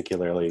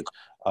 particularly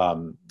a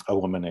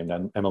woman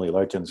named Emily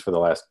Larkins for the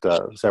last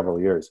several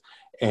years,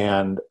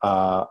 and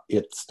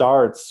it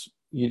starts.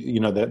 You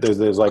know,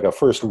 there's like a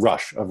first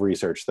rush of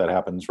research that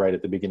happens right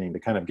at the beginning to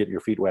kind of get your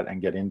feet wet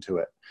and get into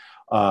it.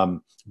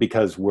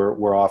 Because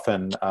we're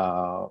often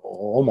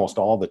almost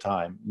all the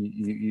time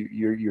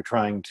you're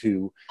trying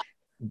to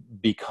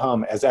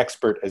become as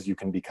expert as you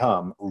can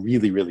become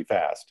really, really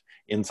fast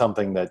in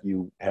something that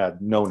you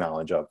had no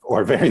knowledge of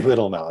or very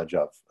little knowledge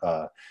of,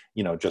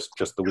 you know, just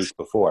the week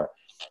before.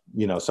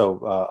 You know, so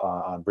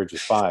on Bridge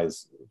of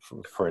Spies,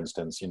 for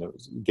instance, you know,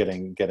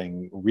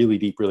 getting really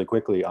deep really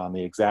quickly on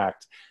the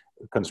exact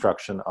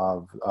construction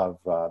of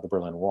the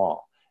Berlin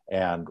Wall,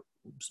 and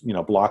you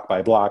know, block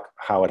by block,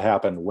 how it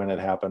happened, when it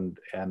happened,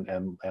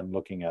 and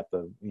looking at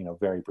the, you know,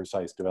 very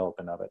precise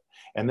development of it,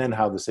 and then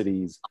how the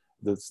cities,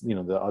 you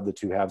know, the other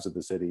two halves of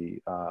the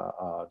city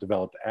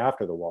developed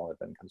after the wall had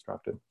been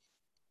constructed,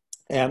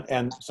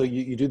 and so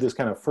you do this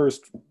kind of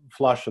first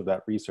flush of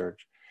that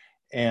research,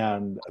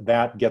 and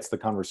that gets the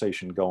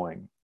conversation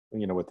going,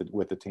 you know,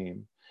 with the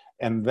team,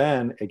 and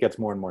then it gets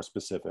more and more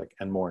specific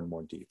and more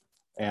deep,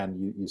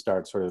 and you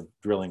start sort of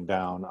drilling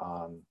down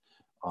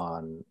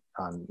on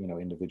you know,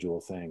 individual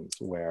things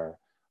where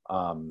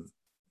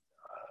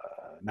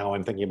now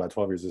I'm thinking about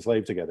 12 Years a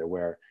Slave Together,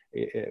 where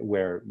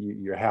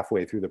you're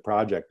halfway through the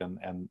project and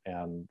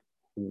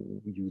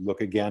you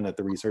look again at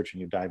the research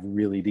and you dive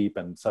really deep,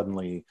 and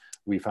suddenly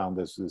we found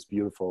this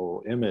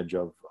beautiful image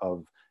of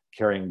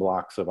carrying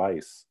blocks of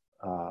ice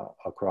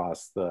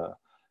across the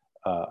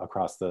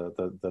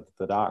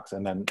docks,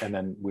 and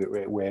then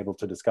we're able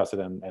to discuss it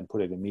and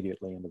put it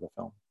immediately into the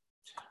film.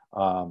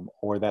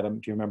 Or that,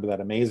 do you remember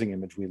that amazing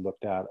image we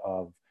looked at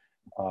of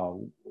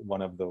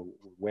one of the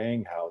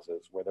weighing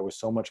houses where there was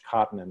so much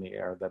cotton in the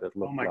air that it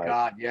looked Oh my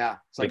God, yeah.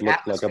 It's like it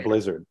looked like a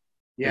blizzard.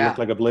 Yeah. It looked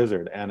like a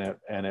blizzard, and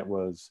it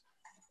was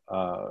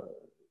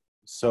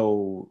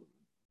so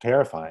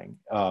terrifying.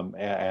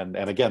 And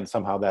again,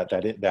 somehow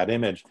that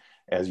image,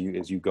 as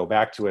you go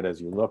back to it,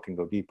 as you look and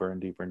go deeper and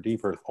deeper and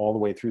deeper, all the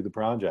way through the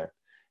project,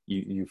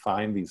 you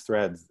find these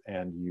threads,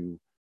 and you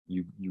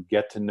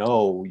get to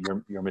know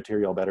your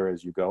material better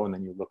as you go, and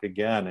then you look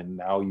again, and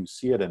now you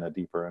see it in a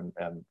deeper and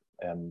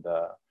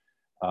a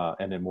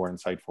more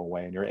insightful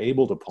way, and you're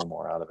able to pull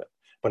more out of it.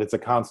 But it's a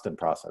constant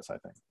process, I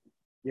think.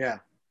 Yeah,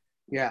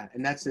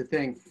 and that's the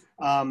thing.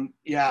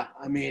 Yeah,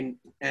 I mean,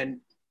 and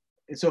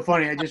it's so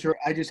funny. I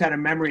just had a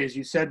memory as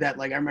you said that.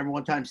 Like, I remember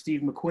one time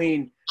Steve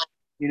McQueen,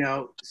 you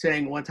know,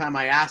 saying one time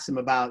I asked him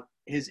about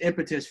his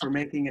impetus for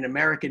making an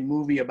American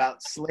movie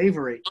about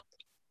slavery.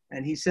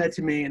 And he said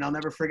to me, and I'll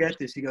never forget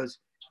this, he goes,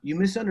 "You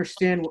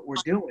misunderstand what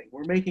we're doing.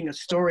 We're making a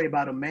story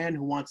about a man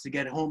who wants to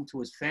get home to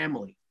his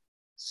family.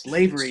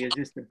 Slavery is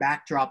just the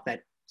backdrop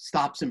that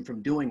stops him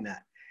from doing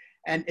that."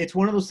 And it's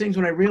one of those things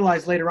when I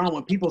realized later on,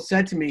 when people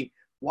said to me,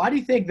 "Why do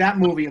you think that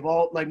movie of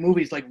all like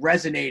movies like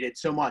resonated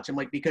so much?" I'm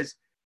like, because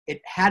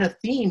it had a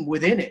theme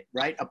within it,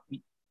 right?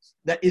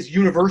 That is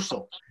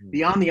universal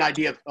beyond the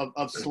idea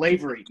of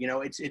slavery. You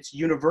know, it's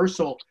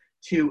universal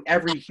to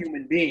every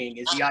human being,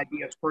 is the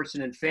idea of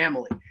person and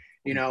family,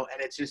 you know,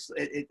 and it's just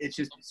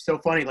so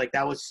funny. Like,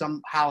 that was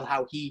somehow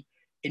how he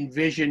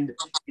envisioned,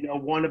 you know,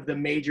 one of the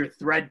major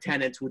thread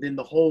tenets within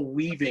the whole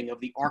weaving of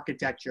the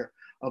architecture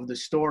of the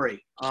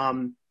story.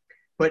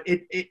 But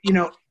it you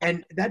know,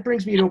 and that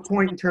brings me to a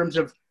point in terms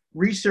of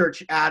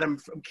research, Adam.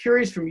 I'm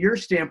curious from your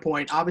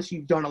standpoint, obviously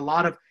you've done a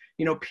lot of,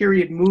 you know,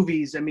 period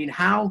movies. I mean,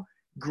 how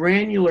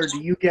granular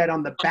do you get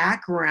on the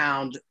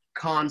background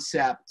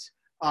concept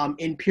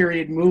in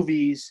period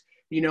movies,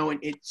 you know, and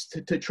it's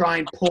to try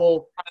and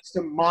pull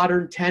some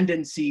modern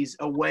tendencies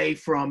away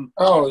from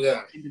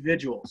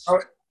individuals?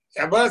 Oh,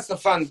 yeah, well, that's the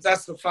fun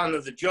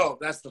of the job.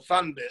 That's the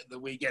fun bit that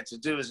we get to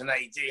do as an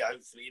AD,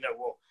 hopefully, you know.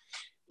 Well,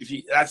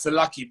 that's the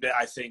lucky bit,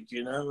 I think,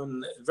 you know,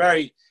 and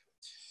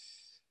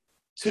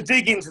to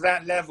dig into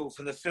that level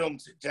for the film,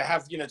 to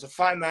have, you know, to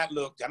find that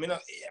look. I mean,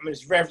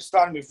 it's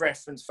starting with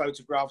reference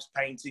photographs,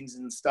 paintings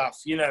and stuff,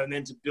 you know, and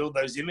then to build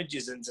those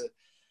images into.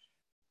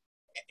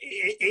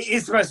 It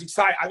is the most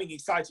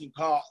exciting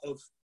part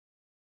of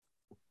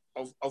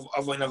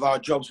one of our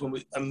jobs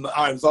when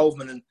our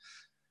involvement, and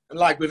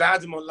like with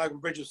Adam on like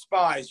Bridge of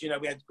Spies, you know,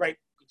 we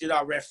did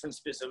our reference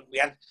bits, and we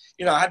had,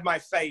 you know, I had my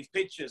fave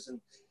pictures,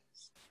 and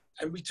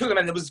we took them,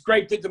 and it was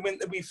great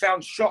that we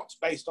found shots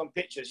based on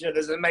pictures. You know,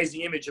 there's an amazing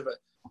image of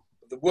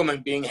the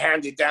woman being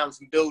handed down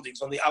from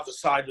buildings on the other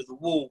side of the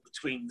wall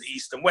between the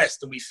east and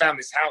west, and we found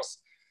this house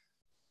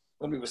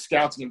when we were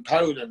scouting in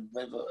Poland.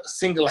 There was a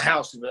single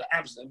house with an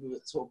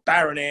absolutely sort of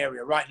barren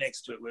area right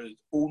next to it, where it was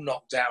all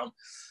knocked down,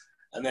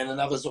 and then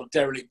another sort of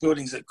derelict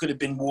buildings that could have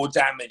been war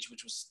damage,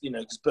 which was, you know,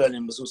 because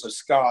Berlin was also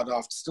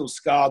still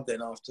scarred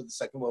then after the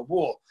Second World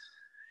War.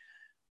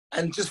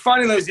 And just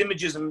finding those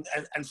images and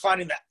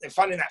finding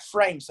that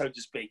frame, so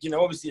to speak, you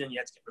know, obviously then you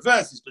had to get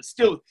reverses, but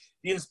still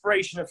the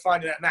inspiration of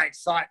finding that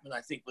excitement, I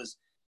think, was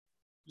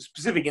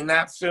specific in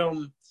that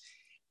film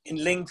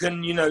in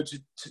Lincoln, you know,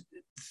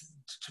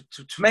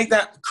 to make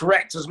that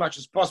correct as much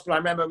as possible. I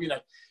remember, you know,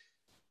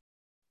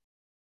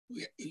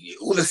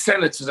 all the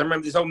senators. I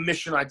remember this whole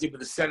mission I did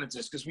with the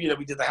senators because we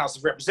did the House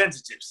of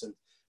Representatives and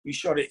we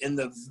shot it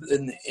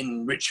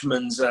in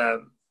Richmond's.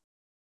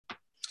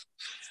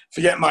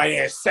 Forget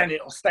my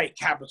Senate or state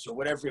capitol,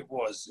 whatever it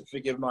was.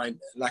 Forgive my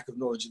lack of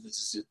knowledge of the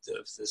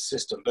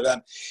system, but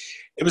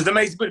it was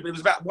amazing. But it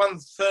was about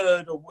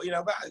 1/3, or you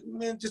know, about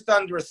just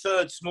under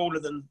 1/3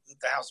 smaller than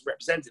the House of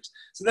Representatives.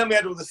 So then we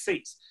had all the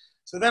seats.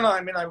 So then I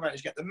managed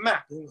to get the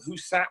map and who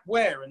sat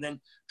where, and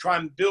then try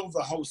and build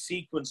the whole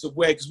sequence of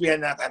where, because we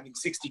ended up having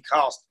 60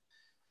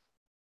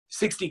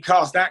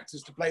 cast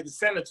actors to play the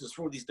senators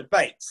for all these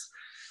debates,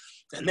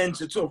 and then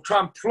to sort of try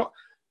and plot.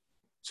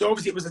 So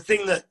obviously it was a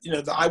thing that, you know,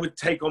 that I would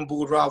take on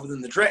board rather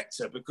than the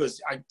director, because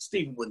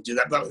Stephen wouldn't do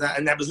that,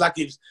 and that was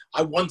lucky.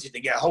 I wanted to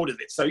get a hold of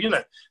it. So, you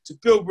know, to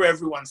build where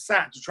everyone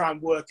sat, to try and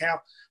work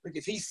out, like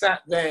if he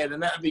sat there,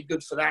 then that would be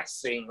good for that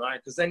scene, right?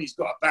 Because then he's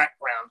got a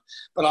background.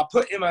 But I'll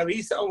put him over,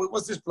 he said, oh,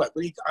 what's this bloke?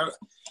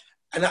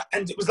 And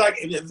it was like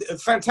a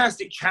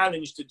fantastic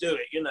challenge to do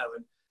it, you know,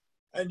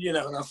 and you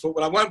know, and I thought,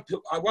 well,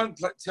 I won't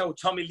tell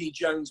Tommy Lee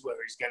Jones where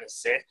he's going to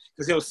sit,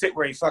 because he'll sit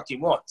where he fucking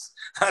wants.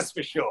 That's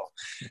for sure.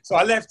 So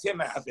I left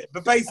him out of it.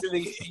 But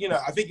basically, you know,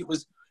 I think it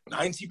was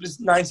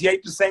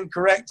 98%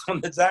 correct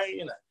on the day.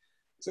 You know,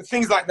 so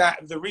things like that.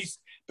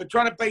 But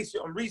trying to base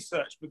it on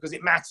research, because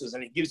it matters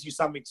and it gives you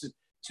something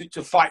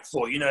to fight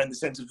for. You know, in the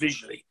sense of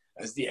visually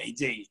as the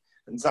AD,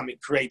 and something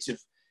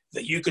creative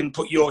that you can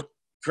put your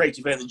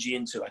creative energy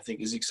into, I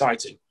think is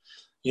exciting.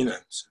 You know.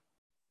 So.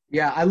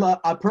 Yeah, I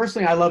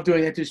love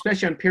doing that too,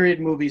 especially on period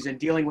movies and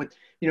dealing with,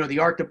 you know, the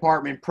art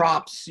department,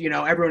 props, you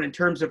know, everyone in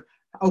terms of,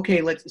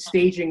 okay, let's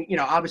staging, you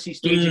know, obviously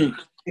staging,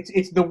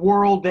 it's the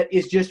world that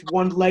is just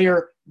one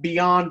layer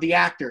beyond the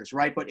actors,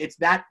 right? But it's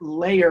that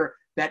layer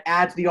that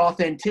adds the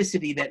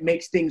authenticity that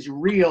makes things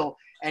real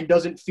and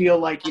doesn't feel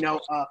like, you know,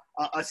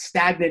 a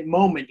stagnant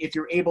moment if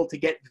you're able to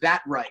get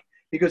that right.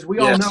 Because we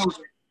all know that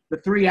the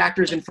 3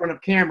 actors in front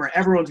of camera,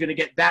 everyone's going to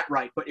get that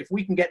right. But if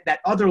we can get that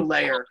other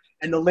layer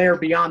and the layer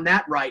beyond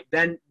that right,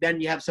 then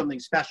you have something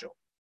special.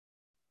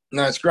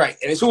 No, it's great.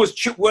 And it's always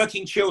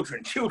working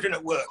children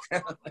at work.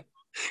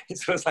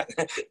 It's always like,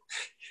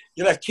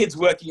 you'll have kids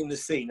working in the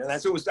scene. And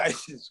that's always,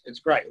 it's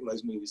great. All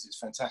those movies, it's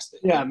fantastic.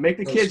 Yeah, make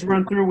the kids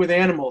run through with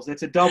animals.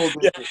 It's a double.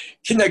 Yeah,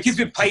 you know, kids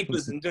with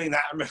papers and doing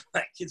that. I remember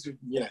that. Kids with,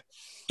 you know,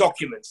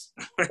 documents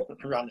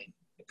running.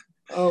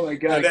 Oh my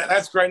God. No,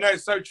 that's great. No,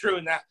 it's so true.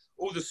 And that,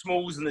 all the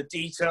smalls and the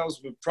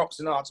details with props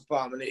and art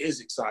department, it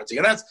is exciting.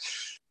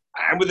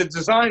 And with the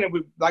designer,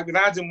 with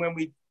Adam,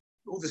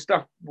 all the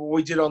stuff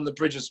we did on the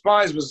Bridge of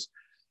Spies was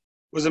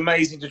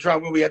amazing to try.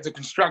 When we had the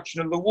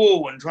construction of the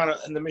wall and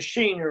the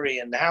machinery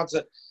and how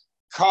to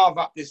carve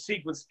up this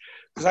sequence.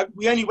 Because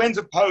we only went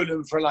to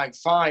Poland for like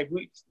 5.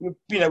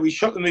 We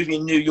shot the movie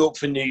in New York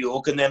for New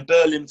York and then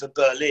Berlin for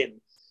Berlin.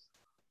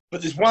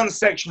 But there's one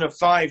section of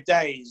 5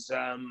 days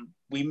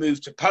we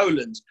moved to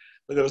Poland.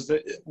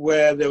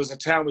 Where there was a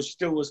town which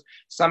still was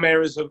some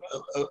areas of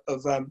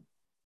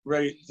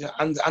very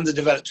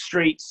underdeveloped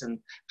streets and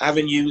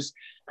avenues,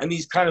 and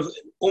these kind of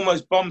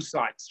almost bomb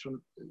sites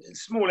from a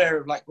small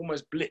area of like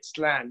almost blitzed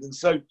land. And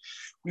so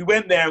we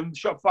went there and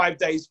shot 5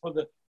 days for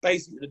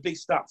basically the big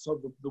stuff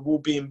of the wall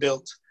being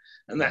built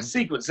and that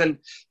sequence. And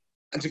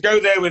to go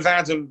there with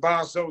Adam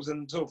Barcells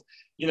and sort of,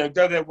 you know,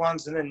 go there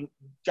once and then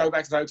go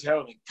back to the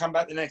hotel and come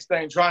back the next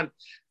day and try and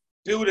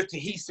build a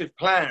cohesive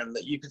plan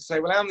that you could say,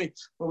 well,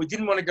 we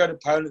didn't want to go to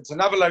Poland. It's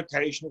another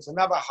location. It's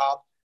another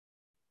hub,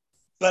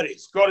 but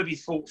it's got to be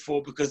fought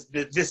for because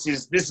this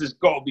has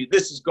got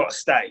to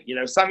stay. You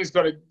know, something's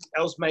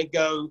else may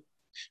go,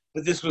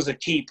 but this was a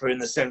keeper in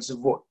the sense of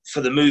what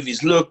for the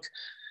movie's look,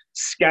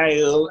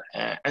 scale,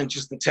 and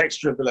just the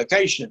texture of the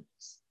location.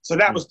 So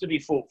that was to be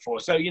fought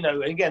for. So, you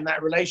know, again,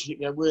 that relationship,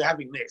 you know, we're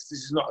having this. This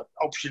is not an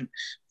option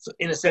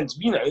in a sense,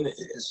 you know,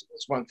 as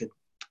one could.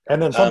 And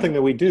then something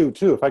that we do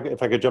too, if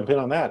I could jump in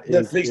on that,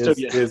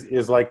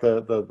 is like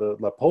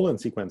the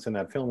Poland sequence in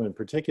that film in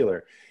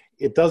particular.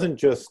 It doesn't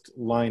just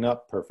line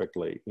up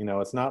perfectly. You know,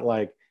 it's not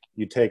like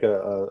you take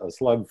a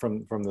slug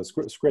from the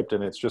script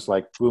and it's just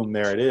like boom,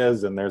 there it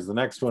is, and there's the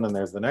next one, and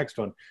there's the next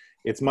one.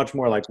 It's much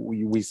more like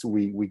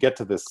we get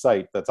to this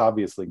site that's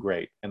obviously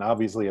great and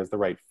obviously has the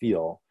right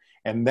feel,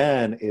 and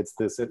then it's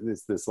this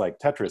like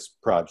Tetris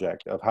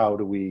project of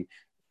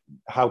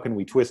how can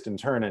we twist and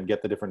turn and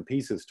get the different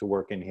pieces to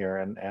work in here,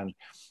 and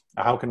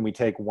how can we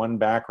take one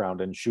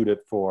background and shoot it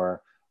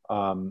for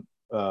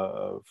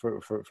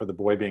the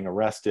boy being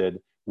arrested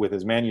with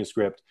his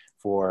manuscript,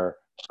 for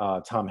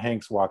Tom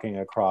Hanks walking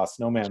across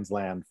no man's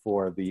land,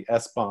 for the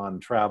S-Bahn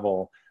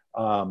travel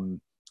with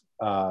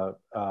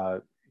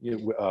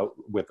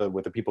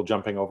the people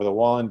jumping over the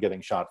wall and getting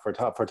shot,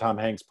 for Tom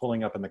Hanks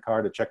pulling up in the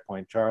car to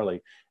Checkpoint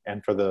Charlie,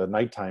 and for the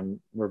nighttime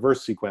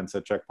reverse sequence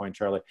at Checkpoint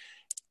Charlie,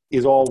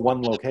 is all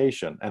one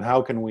location. And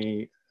how can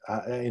we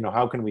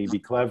be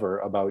clever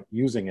about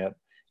using it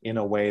in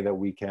a way that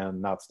we can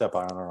not step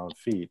on our own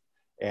feet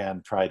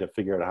and try to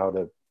figure out how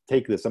to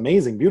take this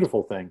amazing,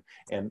 beautiful thing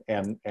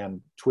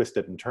and twist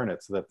it and turn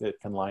it so that it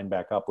can line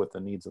back up with the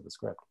needs of the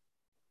script.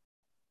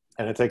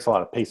 And it takes a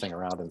lot of pacing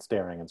around and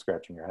staring and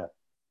scratching your head.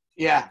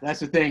 Yeah, that's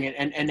the thing.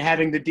 And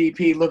having the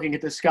DP looking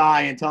at the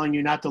sky and telling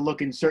you not to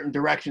look in certain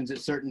directions at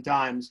certain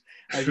times.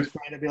 Just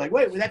trying to be like,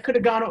 wait, that could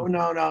have gone. Oh, no,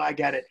 I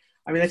get it.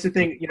 I mean, that's the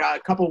thing. You know, a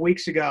couple of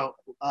weeks ago,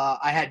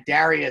 I had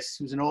Darius,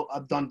 who's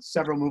I've done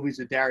several movies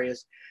with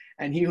Darius.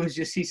 And he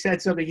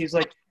said something. He's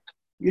like,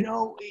 you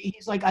know,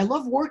 he's like, I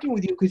love working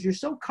with you because you're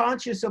so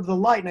conscious of the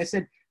light. And I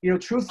said, you know,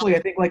 truthfully, I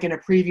think like in a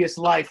previous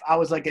life, I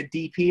was like a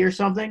DP or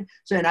something.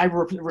 So, and I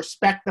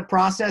respect the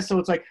process. So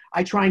it's like,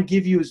 I try and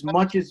give you as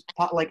much as,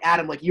 like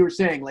Adam, like you were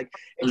saying, like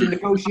it's a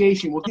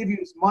negotiation. We'll give you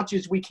as much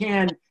as we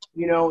can,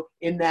 you know,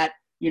 in that,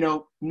 you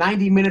know,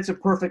 90 minutes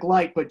of perfect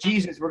light. But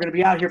Jesus, we're going to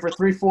be out here for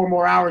 3-4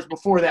 more hours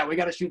before that. We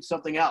got to shoot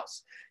something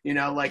else, you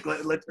know, like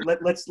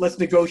let's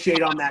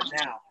negotiate on that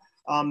now.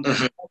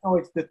 That's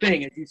always the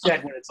thing, as you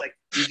said, when it's like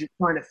you're just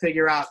trying to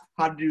figure out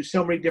how to do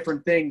so many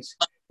different things.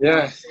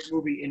 Yeah,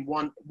 movie in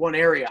one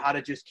area, how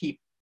to just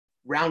keep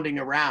rounding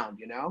around,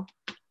 you know.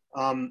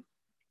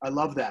 I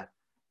love that.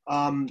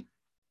 So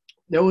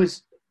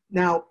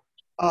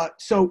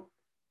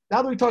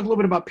now that we talked a little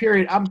bit about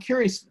period, I'm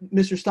curious,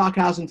 Mr.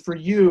 Stockhausen, for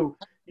you,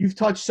 you've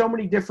touched so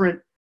many different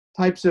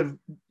types of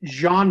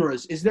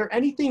genres. Is there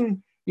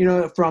anything, you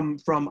know,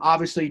 from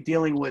obviously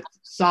dealing with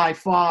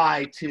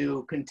sci-fi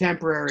to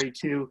contemporary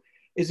to,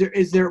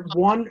 is there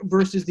one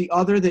versus the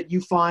other that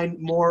you find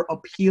more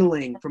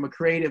appealing from a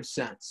creative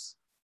sense?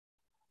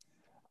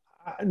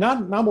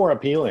 Not more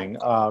appealing,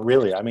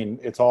 really. I mean,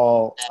 it's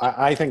all,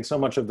 I think so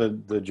much of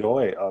the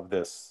joy of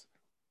this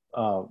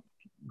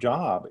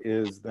job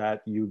is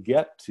that you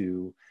get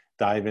to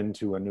dive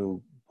into a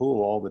new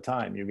pool all the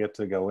time. You get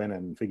to go in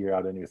and figure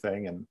out a new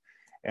thing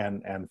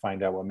and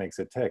find out what makes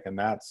it tick, and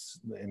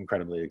that's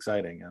incredibly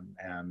exciting.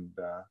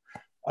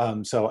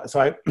 So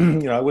I, you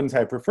know, I wouldn't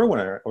say I prefer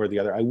one or the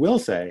other. I will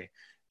say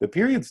the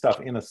period stuff,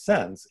 in a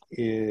sense,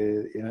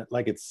 is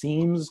like it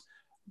seems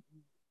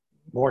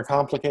more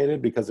complicated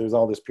because there's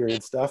all this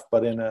period stuff,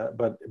 but in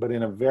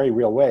a very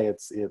real way,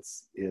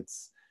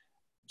 it's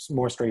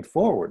more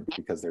straightforward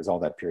because there's all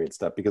that period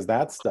stuff, because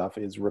that stuff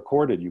is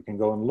recorded. You can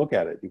go and look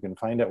at it. You can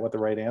find out what the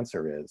right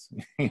answer is,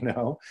 you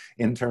know,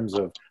 in terms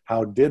of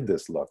how did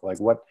this look? Like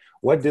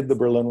what did the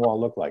Berlin Wall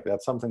look like?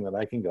 That's something that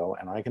I can go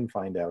and I can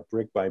find out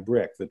brick by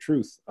brick the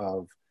truth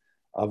of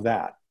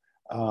that.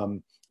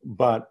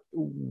 But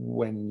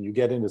when you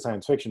get into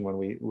science fiction, when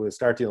we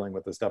start dealing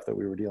with the stuff that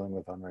we were dealing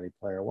with on Ready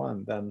Player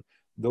One, then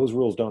those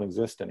rules don't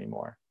exist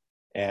anymore,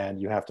 and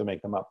you have to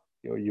make them up.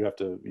 You have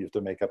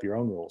to make up your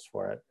own rules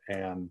for it,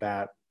 and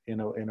that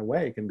in a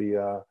way can be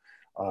an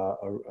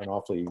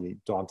awfully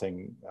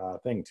daunting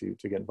thing to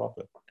get involved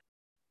with.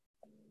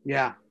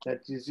 Yeah,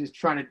 that is just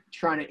trying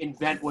to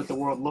invent what the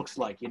world looks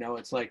like. You know,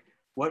 it's like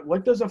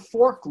what does a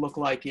fork look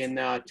like in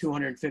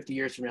 250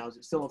 years from now? Is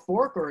it still a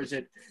fork, or is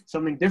it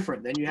something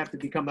different? Then you have to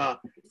become a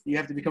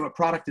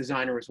product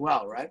designer as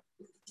well, right?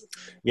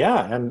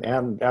 Yeah,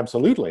 and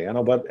absolutely,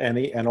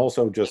 and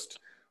also just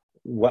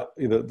what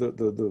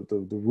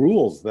the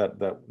rules that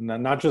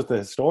not just the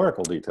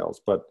historical details,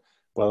 but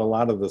a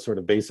lot of the sort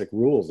of basic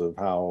rules of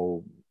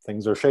how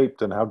things are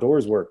shaped and how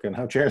doors work and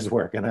how chairs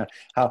work and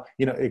how,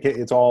 you know,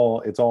 it's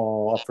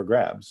all up for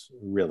grabs,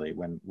 really,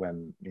 when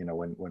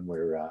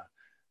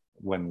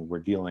we're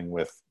dealing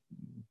with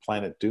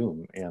Planet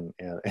Doom in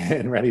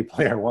Ready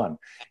Player One.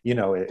 You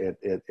know,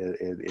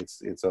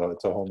 it's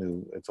a whole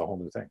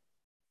new thing.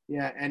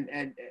 Yeah,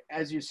 and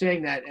as you're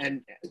saying that,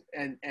 and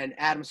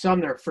Adam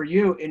Sumner, for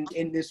you in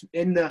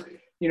the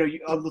you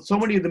know, so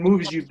many of the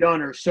movies you've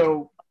done are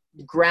so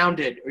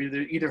grounded, or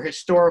either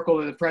historical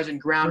or the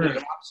present grounded.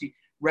 But obviously,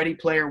 Ready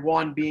Player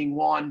One being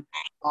one.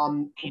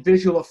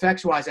 Visual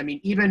effects wise, I mean,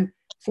 even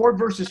Ford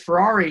versus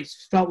Ferrari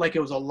felt like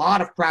it was a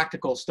lot of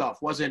practical stuff.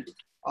 Wasn't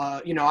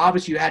you know,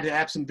 obviously you had to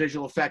have some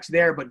visual effects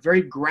there, but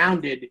very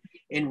grounded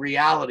in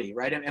reality,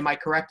 right? Am I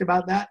correct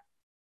about that?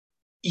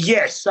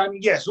 Yes,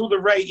 yes, all the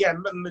race. Yeah,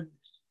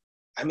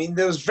 I mean,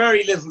 there was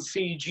very little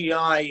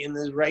CGI in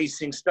the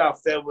racing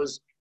stuff. There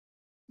was,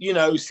 you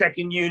know,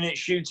 second unit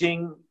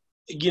shooting,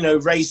 you know,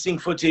 racing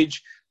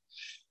footage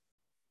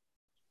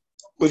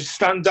with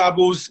stunt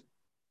doubles.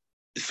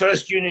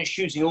 First unit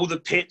shooting all the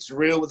pits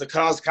real with the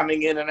cars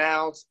coming in and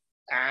out,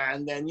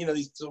 and then, you know,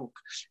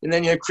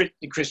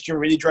 Christian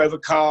really drove a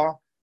car.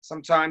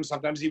 Sometimes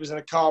he was in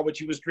a car which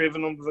he was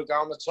driven on with a guy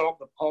on the top,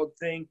 the pod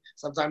thing.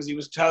 Sometimes he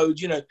was towed,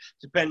 you know,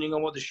 depending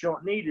on what the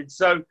shot needed.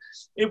 So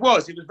it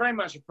was very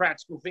much a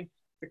practical thing.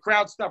 The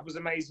crowd stuff was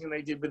amazing.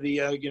 They did with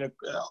the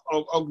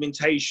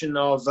augmentation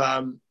of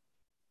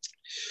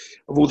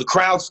all the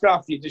crowd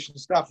stuff, the additional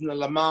stuff, and the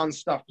Le Mans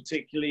stuff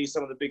particularly.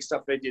 Some of the big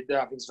stuff they did there,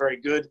 I think, is very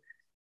good.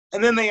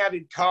 And then they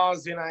added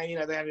cars in, they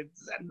added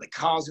the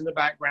cars in the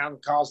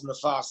background, cars on the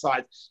far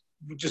side,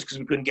 just because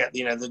we couldn't get,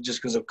 just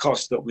because of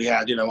cost that we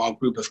had, our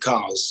group of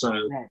cars. So,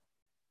 yeah.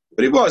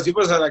 But it was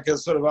like a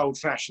sort of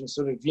old-fashioned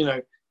sort of,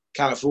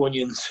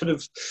 Californian sort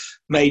of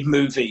made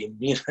movie,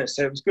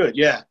 so it was good,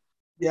 yeah.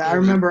 Yeah, I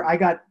remember I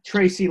got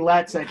Tracy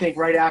Letts, I think,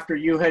 right after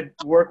you had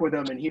worked with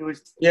him, and he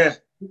was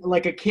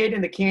like a kid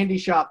in the candy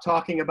shop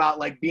talking about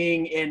like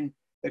being in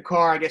the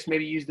car. I guess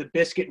maybe use the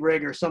biscuit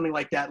rig or something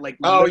like that. Like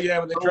oh yeah,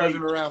 when they drove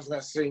him around for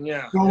that scene,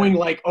 going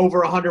like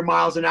over 100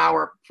 miles an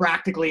hour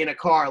practically in a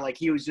car. Like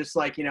he was just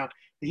like, you know,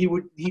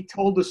 he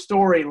told the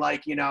story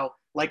like, you know,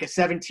 like a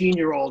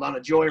 17-year-old on a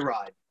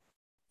joyride.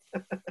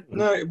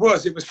 No, it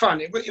was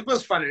fun. It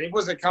was fun, and it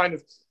was a kind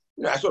of,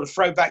 you know, sort of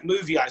throwback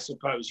movie, I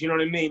suppose. You know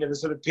what I mean? Of a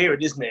sort of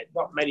period, isn't it?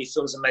 Not many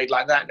films are made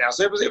like that now.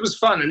 So it was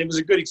fun, and it was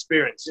a good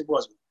experience. It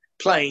was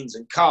planes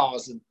and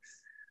cars and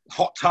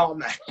hot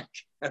tarmac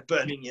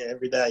burning you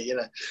every day, you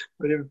know.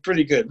 But it was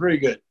pretty good, very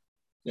good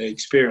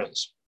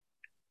experience.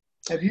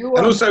 Have you?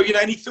 And also, you know,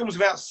 any films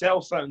about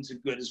cell phones are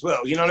good as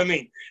well. You know what I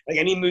mean? Like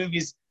any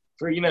movies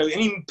for, you know, I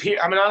mean,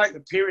 I like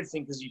the period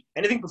thing because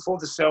anything before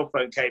the cell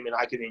phone came in,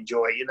 I could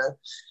enjoy, you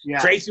know,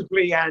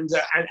 creatively and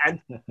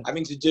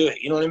having to do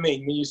it. You know what I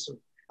mean?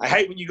 I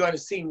hate when you go on a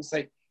scene and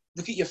say,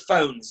 "Look at your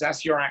phones.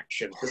 That's your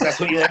action," because that's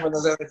what everyone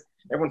does.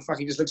 Everyone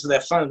fucking just looks at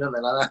their phone, don't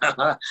they? Like,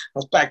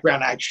 that's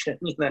background action,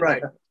 you know?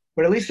 Right.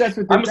 But at least that's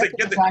what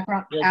the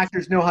background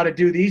actors know how to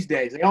do these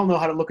days. They all know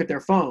how to look at their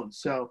phones.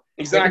 So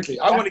exactly.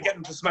 I want to get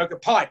them to smoke a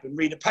pipe and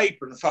read a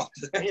paper and follow,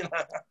 you know.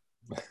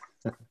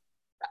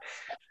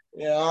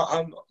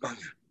 Yeah,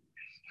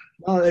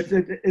 no,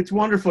 it's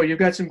wonderful. You've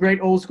got some great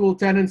old school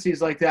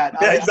tendencies like that.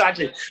 Yeah,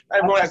 exactly.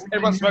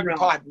 Everyone smoking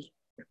pipe.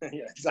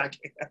 Yeah,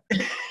 exactly.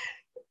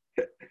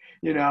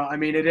 You know, I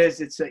mean,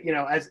 it's you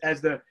know,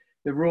 as the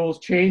rules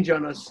change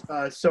on us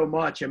so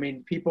much. I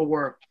mean, people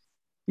were,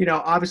 you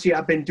know, obviously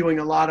I've been doing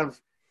a lot of,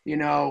 you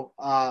know,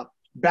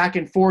 back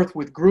and forth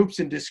with groups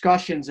and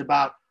discussions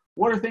about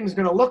what are things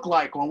going to look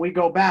like when we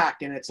go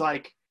back. And it's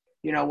like,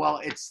 you know,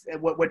 well, it's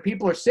what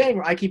people are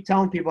saying. I keep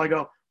telling people, I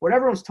go, what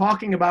everyone's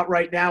talking about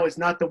right now is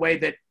not the way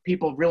that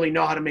people really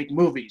know how to make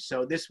movies.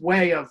 So this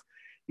way of,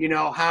 you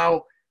know,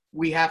 how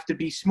we have to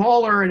be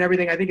smaller and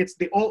everything, I think it's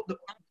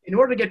in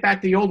order to get back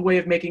to the old way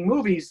of making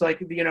movies, like,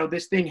 you know,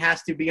 this thing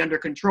has to be under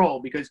control,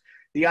 because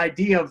the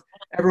idea of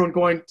everyone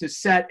going to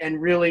set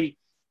and really,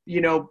 you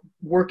know,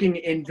 working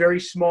in very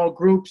small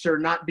groups or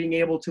not being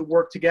able to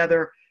work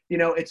together, you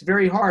know, it's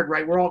very hard,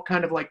 right? We're all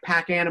kind of like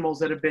pack animals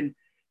that have been,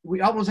 we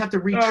almost have to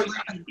retrain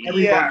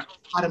everybody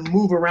how to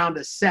move around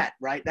a set,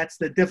 right? That's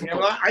the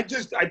difficulty. Yeah, well, I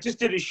just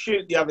did a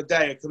shoot the other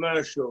day, a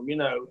commercial, you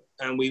know,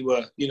 and we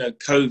were, you know,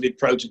 COVID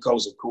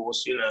protocols, of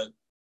course, you know,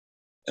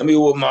 and we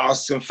wore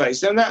masks and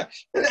face, and that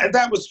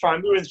was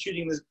fine. We were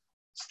shooting the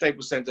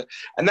Staples Center,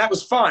 and that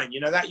was fine, you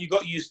know, that you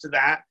got used to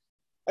that.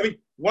 I mean,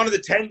 one of the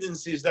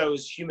tendencies, though,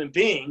 as human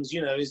beings,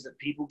 you know, is that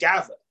people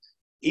gather,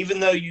 even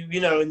though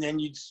you know, and then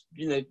you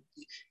know,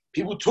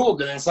 people talk,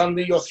 and then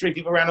suddenly you're three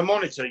people around a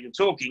monitor, you're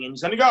talking, and you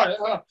suddenly go,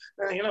 oh,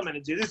 you're not meant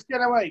to do this,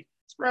 get away,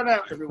 spread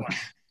out, everyone.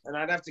 And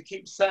I'd have to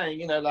keep saying,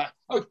 you know, like,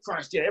 oh,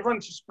 Christ, yeah,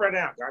 everyone should spread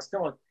out, guys,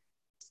 come on.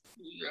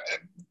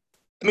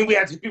 I mean, we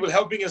had people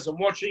helping us and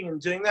watching and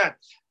doing that.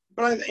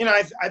 But,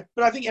 I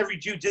think every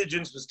due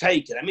diligence was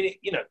taken. I mean,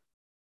 you know,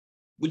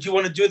 would you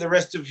want to do the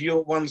rest of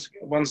your one's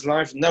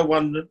life? No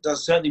one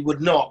certainly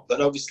would not. But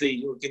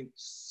obviously,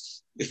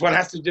 if one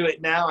has to do it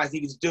now, I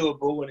think it's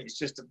doable, and it's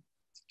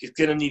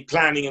going to need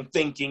planning and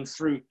thinking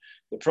through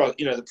the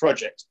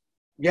project.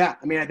 Yeah,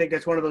 I mean, I think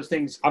that's one of those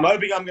things. I'm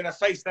hoping I'm going to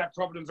face that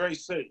problem very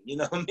soon. You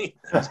know what I mean?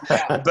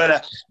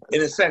 But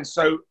in a sense,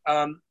 so.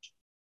 But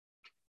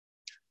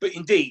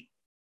indeed,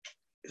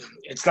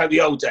 it's like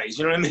the old days.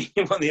 You know what I mean?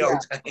 The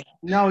old days.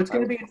 No, it's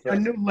going to be a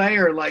new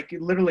layer. Like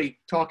literally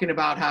talking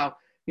about how,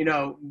 you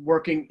know,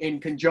 working in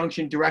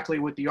conjunction directly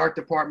with the art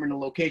department, the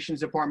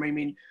locations department. I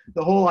mean,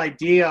 the whole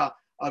idea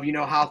of, you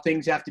know, how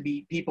things have to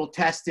be people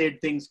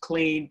tested, things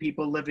clean,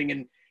 people living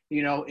in,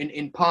 you know,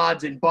 in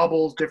pods and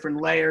bubbles,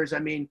 different layers. I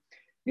mean,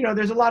 you know,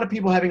 there's a lot of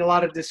people having a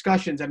lot of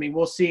discussions. I mean,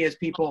 we'll see as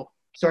people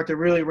start to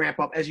really ramp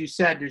up. As you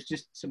said, there's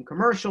just some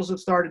commercials that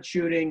started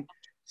shooting,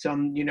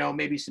 some, you know,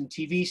 maybe some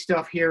TV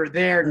stuff here or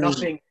there,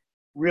 nothing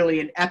really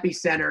in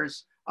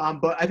epicenters.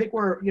 But I think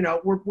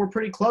we're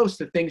pretty close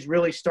to things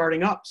really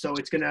starting up. So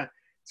it's gonna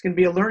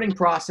be a learning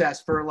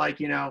process for, like,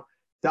 you know,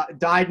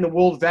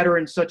 dyed-in-the-wool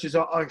veterans such as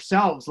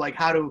ourselves, like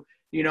how to,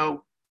 you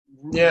know,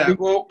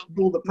 rule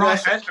the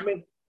process. I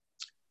mean,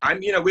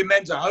 we're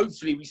meant to,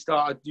 hopefully we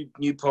start a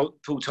new Paul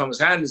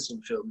Thomas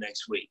Anderson film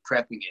next week,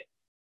 prepping it.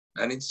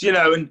 And it's, you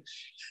know, and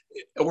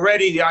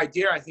already the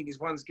idea, I think, is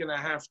one's going to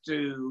have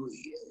to,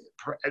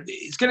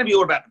 it's going to be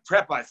all about the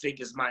prep, I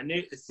think, is my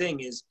new thing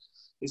is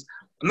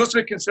I'm not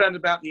so concerned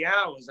about the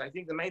hours. I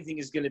think the main thing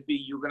is going to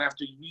be you're going to have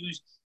to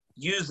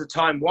use the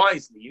time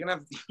wisely. You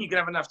can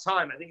have enough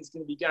time. I think it's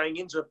going to be going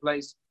into a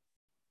place,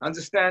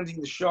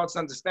 understanding the shots,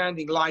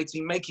 understanding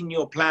lighting, making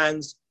your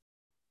plans,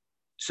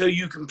 so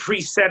you can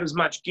preset as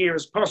much gear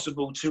as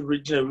possible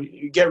to, you know,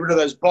 get rid of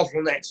those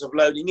bottlenecks of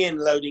loading in,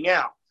 loading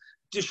out.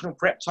 Additional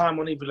prep time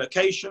on every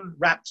location,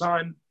 wrap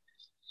time,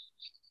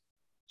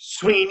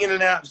 swinging in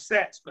and out of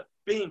sets, but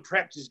being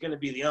prepped is going to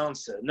be the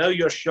answer. Know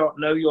your shot,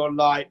 know your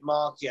light,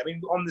 mark it. I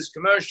mean, on this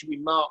commercial we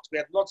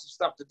had lots of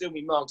stuff to do.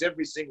 We marked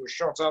every single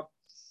shot up.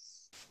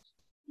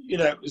 you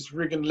know, it was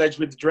Regan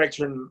Ledgwood, the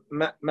director, and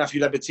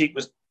Matthew Labatique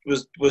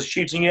was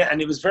shooting it,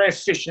 and it was very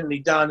efficiently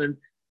done, and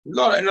a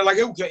lot, and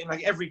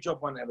like every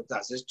job one ever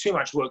does, there's too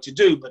much work to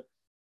do, but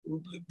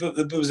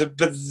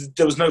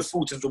there was no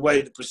fault of the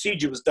way the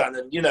procedure was done,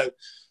 and you know,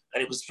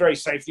 and it was very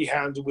safely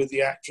handled with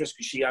the actress,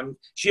 because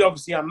she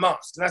obviously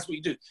unmasked, and that's what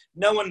you do.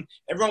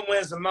 Everyone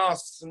wears the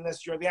masks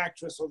unless you're the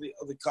actress or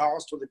the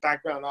cast or the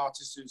background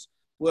artist who's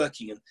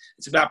working, and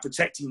it's about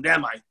protecting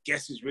them, I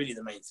guess, is really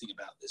the main thing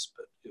about this.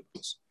 But it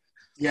was,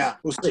 yeah,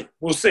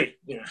 we'll see.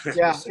 You know,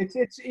 yeah,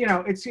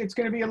 we'll see. it's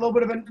going to be a little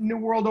bit of a new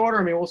world order.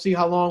 I mean, we'll see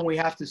how long we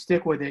have to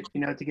stick with it,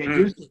 you know, to get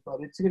used to it.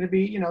 But it's going to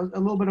be, you know, a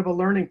little bit of a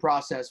learning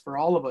process for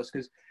all of us,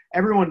 because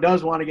everyone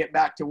does want to get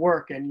back to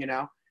work, and you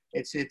know,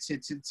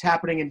 it's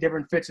happening in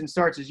different fits and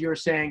starts. As you were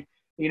saying,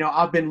 you know,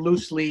 I've been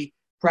loosely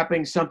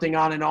prepping something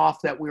on and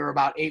off that we were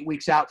about 8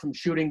 weeks out from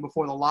shooting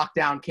before the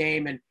lockdown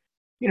came, and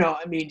you know,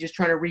 I mean, just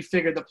trying to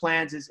refigure the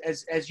plans.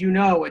 As you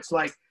know, it's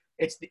like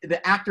it's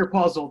the actor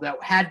puzzle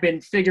that had been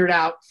figured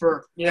out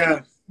for,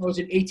 it was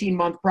an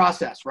 18-month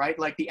process, right?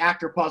 Like the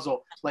actor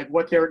puzzle, like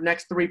what their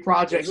next 3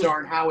 projects are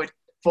and how it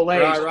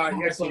fillets. Right.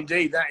 Yes,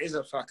 indeed. That is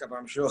a fuck up,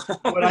 I'm sure.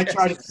 What I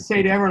try to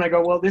say to everyone, I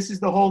go, well, this is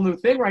the whole new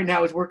thing right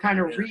now, is we're kind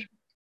of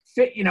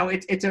refit, you know,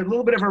 it's a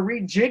little bit of a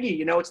rejiggy,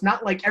 you know, it's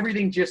not like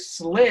everything just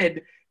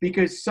slid,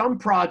 because some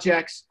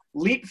projects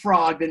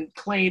leapfrogged and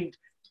claimed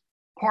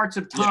parts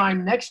of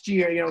time next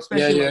year, you know,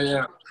 especially,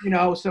 you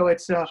know, so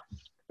it's,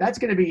 that's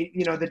going to be,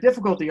 you know, the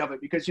difficulty of it,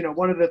 because, you know,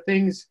 one of the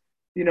things,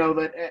 you know,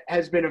 that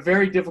has been a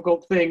very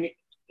difficult thing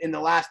in the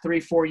last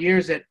 3-4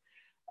 years that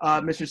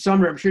Mr.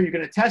 Sumner, I'm sure you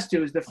can attest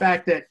to, is the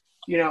fact that,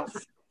 you know,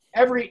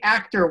 every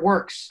actor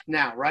works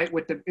now, right?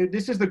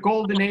 This is the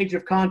golden age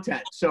of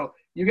content. So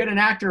you get an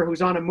actor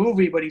who's on a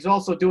movie, but he's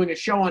also doing a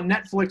show on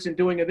Netflix and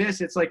doing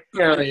this. It's like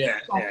the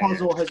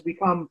puzzle has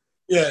become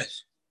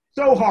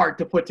so hard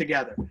to put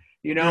together.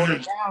 You know,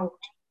 and now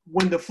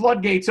when the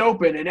floodgates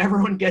open and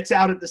everyone gets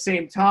out at the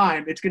same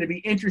time, it's going to be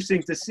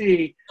interesting to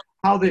see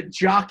how the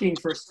jockeying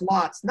for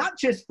slots, not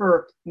just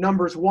for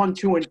numbers 1,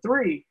 2, and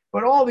 3,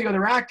 but all the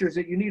other actors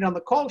that you need on the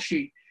call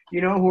sheet,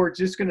 you know, who are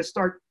just going to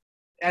start,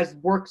 as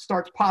work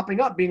starts popping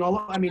up, being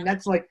all, I mean,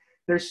 that's like,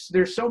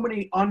 there's so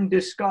many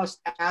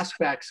undiscussed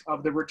aspects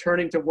of the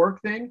returning to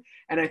work thing.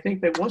 And I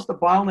think that once the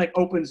bottleneck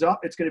opens up,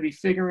 it's going to be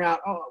figuring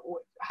out,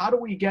 how do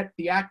we get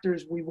the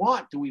actors we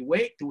want? Do we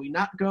wait? Do we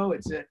not go?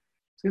 It's going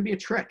to be a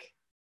trick.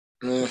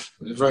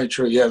 Very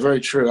true. Yeah, very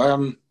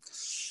true.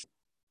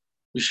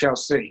 We shall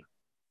see.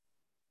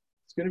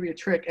 It's going to be a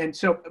trick. And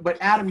so, but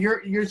Adam,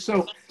 you're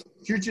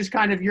just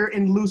kind of, you're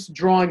in loose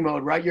drawing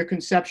mode, right? You're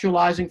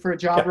conceptualizing for a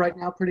job right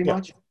now, pretty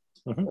much.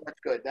 Mm-hmm. That's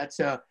good.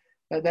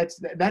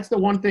 That's the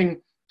one thing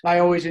I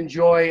always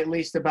enjoy, at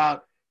least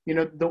about, you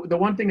know, the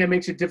one thing that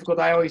makes it difficult,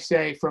 I always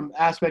say, from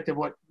aspect of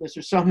what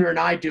Mr. Sumner and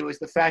I do, is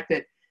the fact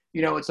that,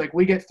 you know, it's like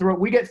we get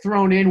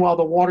thrown in while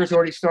the water's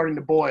already starting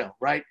to boil,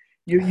 right?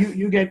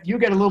 You get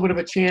a little bit of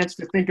a chance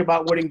to think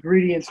about what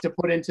ingredients to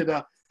put into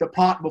the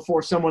pot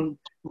before someone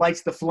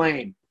lights the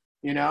flame.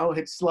 You know,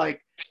 it's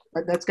like,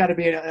 that's got to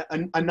be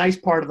a nice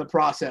part of the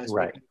process.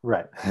 Right.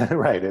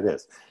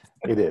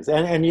 It is,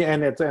 and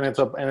it's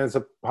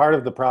a part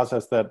of the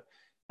process that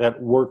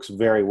works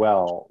very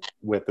well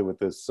with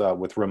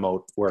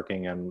remote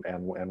working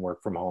and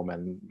work from home,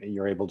 and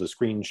you're able to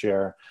screen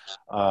share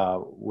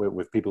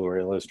with people who are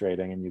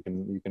illustrating, and you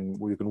can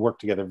work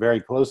together very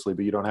closely,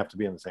 but you don't have to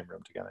be in the same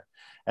room together.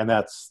 And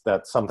that's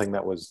something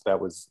that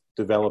was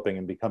developing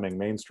and becoming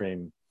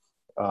mainstream,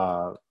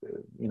 you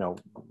know,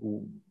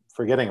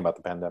 forgetting about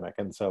the pandemic,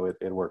 and so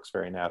it works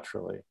very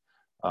naturally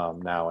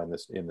now in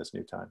this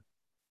new time.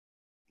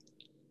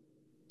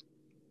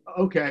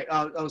 Okay.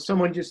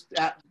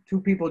 Two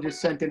people just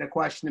sent in a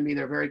question to me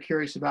they're very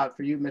curious about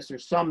for you, Mr.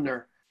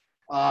 Sumner.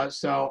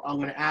 So I'm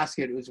going to ask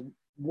it. It was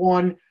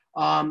one,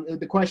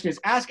 the question is,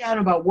 ask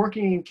Adam about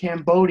working in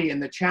Cambodia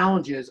and the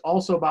challenges,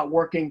 also about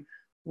working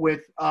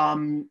with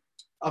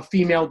a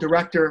female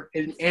director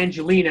in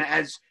Angelina,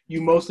 as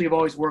you mostly have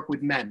always worked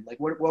with men. Like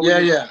what it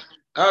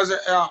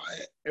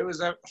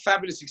was a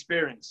fabulous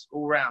experience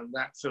all around.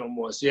 That film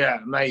was,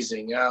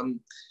 amazing.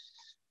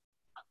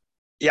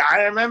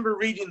 I remember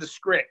reading the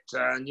script,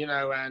 and you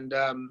know, and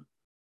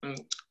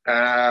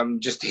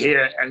just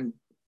here, and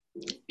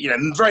you know,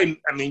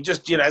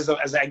 just you know,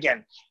 as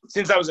again,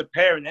 since I was a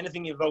parent,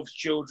 anything that involves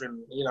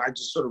children, you know, I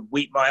just sort of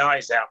weep my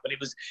eyes out. But it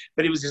was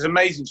this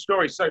amazing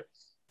story. So,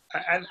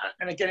 and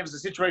again, it was a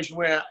situation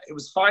where it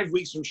was 5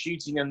 weeks from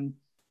shooting, and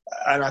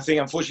I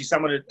think unfortunately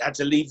someone had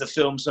to leave the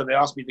film, so they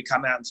asked me to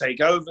come out and take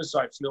over. So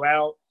I flew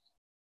out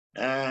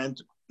and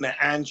met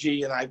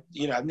Angie, and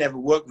I've never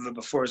worked with her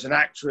before as an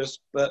actress,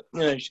 but you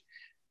know,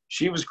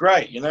 she was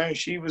great. You know,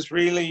 she was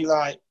really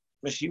like,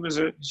 she was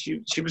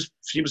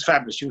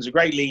fabulous. She was a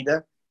great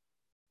leader,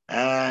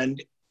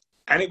 and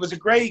it was a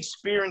great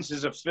experience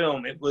as a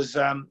film. It was,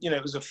 you know,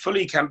 it was a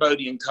fully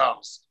Cambodian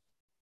cast,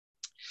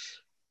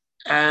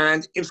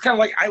 and it was kind of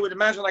like, I would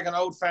imagine, like an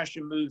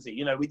old-fashioned movie.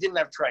 You know, we didn't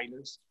have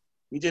trailers,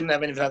 we didn't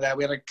have anything like that.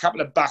 We had a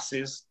couple of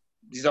buses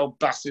these old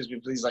buses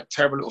with these like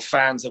terrible little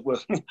fans that were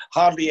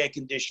hardly air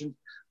conditioned.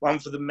 One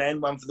for the men,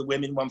 one for the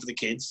women, one for the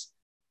kids.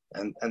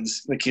 And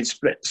the kids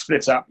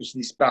split up with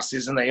these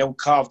buses, and they all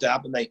carved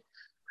up. And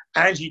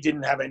Angie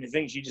didn't have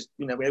anything. She just,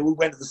 we all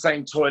went to the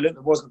same toilet.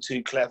 It wasn't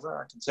too clever,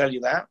 I can tell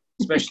you that,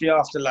 especially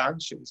after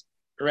lunch. It was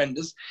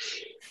horrendous.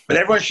 But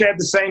everyone shared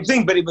the same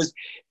thing. But it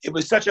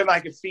was such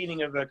a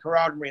feeling of a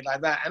camaraderie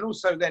like that. And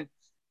also then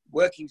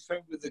working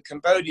with the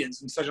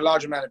Cambodians and such a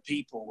large amount of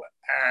people,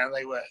 and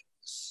they were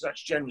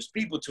such generous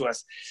people to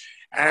us,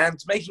 and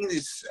making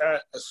this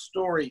a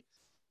story,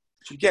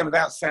 which again,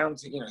 without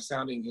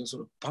sounding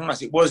sort of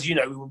pious, it was, we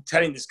were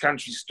telling this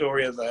country's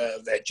story of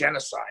their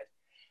genocide,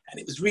 and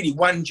it was really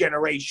one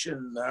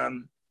generation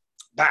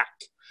back.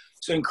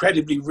 So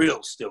incredibly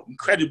real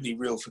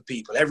for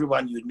people.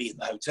 Everyone you would meet in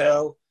the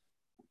hotel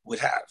would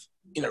have,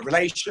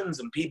 relations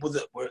and people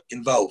that were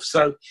involved.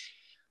 So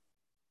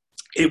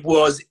it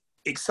was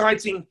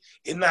exciting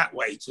in that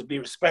way to be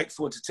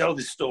respectful, to tell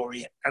this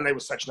story, and they were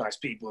such nice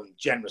people and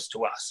generous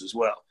to us as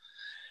well.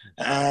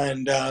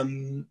 And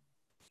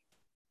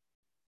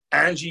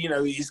Angie,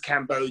 is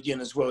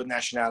Cambodian as well,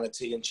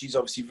 nationality, and she's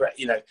obviously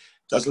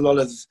does a lot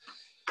of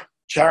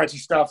charity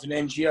stuff and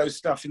NGO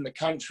stuff in the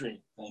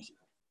country.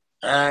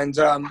 And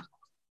so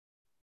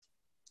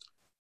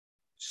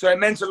it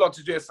meant a lot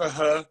to do it for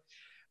her.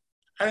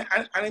 And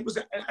it was,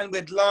 and we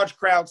had large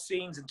crowd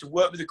scenes, and to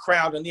work with the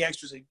crowd and the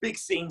extras, big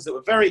scenes that were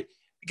again,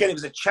 it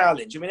was a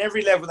challenge. I mean,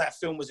 every level of that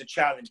film was a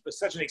challenge, but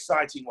such an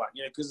exciting one,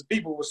 because the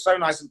people were so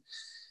nice, and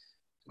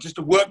just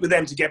to work with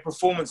them to get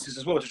performances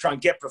as well, to try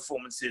and get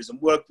performances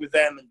and work with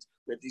them, and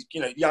with these,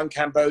 young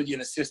Cambodian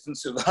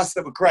assistants of us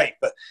that were great,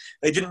 but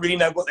they didn't really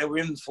know what they were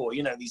in for,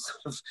 these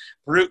sort of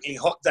brutally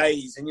hot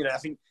days. And, I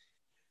think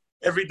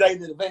every day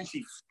that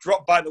eventually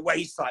dropped by the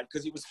wayside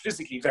because it was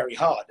physically very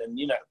hard, and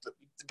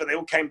but they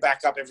all came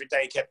back up every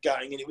day, kept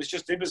going, and it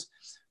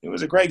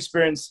was a great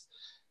experience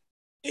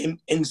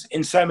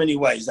in so many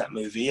ways, that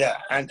movie. Yeah.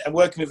 And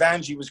working with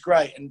Angie was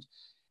great, and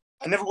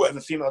I never worked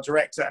with a female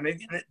director. I mean,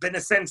 but in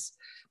a sense,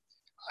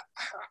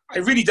 I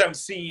really don't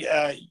see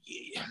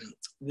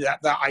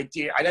that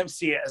idea. I don't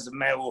see it as a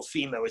male or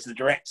female as the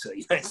director.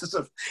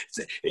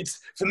 It's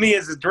for me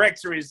as a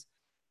director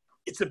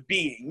it's a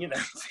being,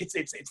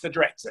 it's the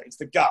director, it's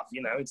the gov,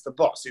 it's the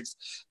boss, it's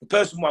the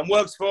person one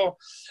works for,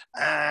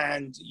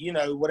 and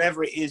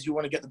whatever it is, you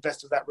want to get the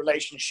best of that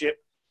relationship,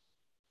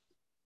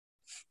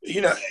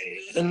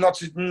 and not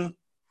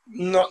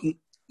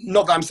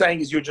that I'm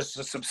saying is you're just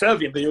a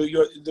subservient, but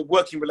you're the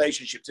working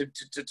relationship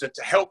to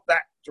help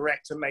that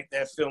director make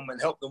their film and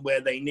help them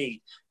where they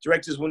need.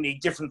 Directors will need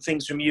different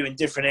things from you in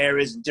different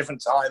areas and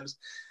different times.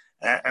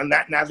 And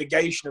that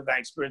navigation of that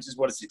experience is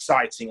what is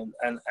exciting,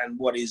 and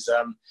what is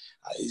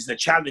the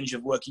challenge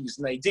of working as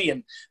an AD.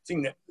 And the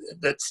thing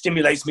that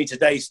stimulates me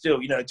today still,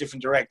 a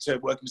different director,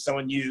 working with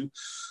someone new,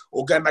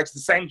 or going back to the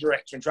same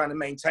director and trying to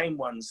maintain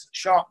one's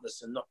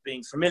sharpness and not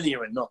being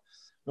familiar and not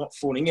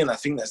falling in. I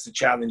think that's the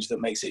challenge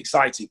that makes it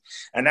exciting.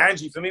 And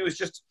Angie, for me, was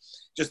just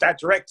that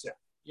director,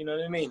 you know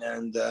what I mean?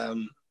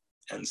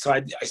 And so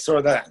I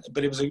saw that,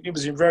 but it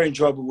was very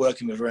enjoyable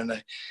working with her, and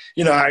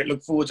I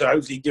look forward to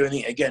hopefully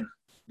doing it again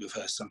with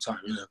her sometime,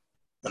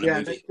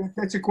 Yeah,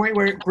 that's a great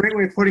way of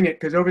putting it,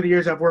 because over the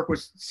years I've worked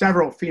with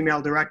several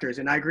female directors,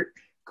 and I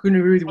couldn't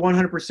agree with you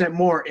 100%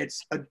 more.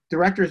 It's a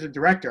director is a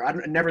director. I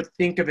never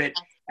think of it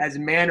as a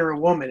man or a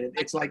woman.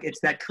 It's like it's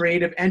that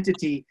creative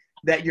entity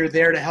that you're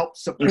there to help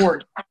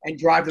support and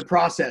drive the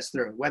process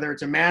through. Whether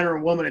it's a man or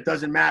a woman, it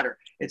doesn't matter.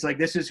 It's like,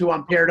 this is who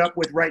I'm paired up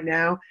with right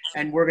now,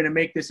 and we're going to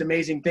make this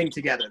amazing thing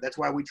together. That's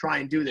why we try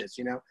and do this,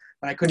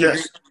 But I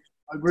couldn't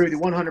agree with you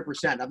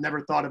 100%. I've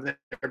never thought of there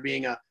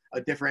being a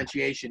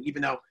differentiation,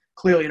 even though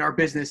clearly in our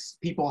business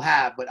people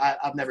have, but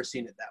I've never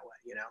seen it that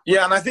way,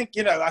 Yeah, and I think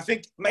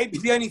maybe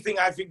the only thing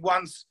I think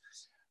once,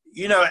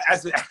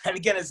 and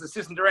again as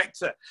assistant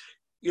director,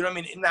 I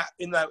mean,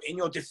 in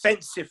your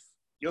defensive,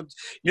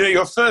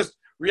 your first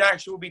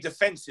reaction will be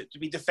defensive, to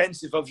be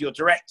defensive of your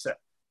director.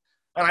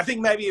 And I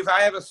think maybe if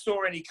I ever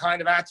saw any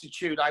kind of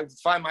attitude, I would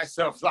find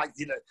myself like,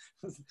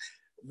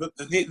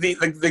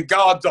 the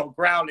guard dog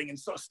growling and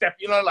sort of step,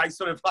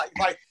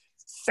 like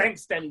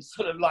sense then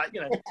sort of like,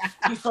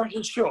 you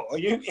fucking sure? Are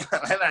you?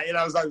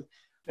 I was like,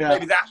 yeah.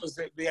 Maybe that was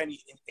the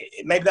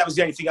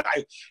only thing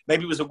I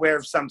maybe was aware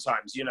of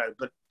sometimes,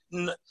 but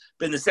in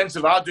the sense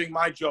of our doing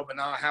my job and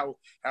how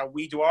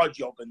we do our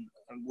job and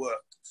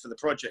work for the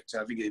project,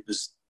 I think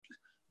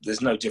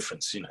there's no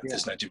difference,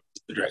 There's no difference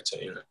to the director,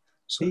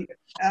 So.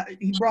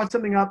 He brought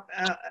something up,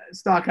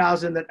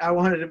 Stockhausen, that I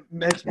wanted to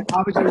mention.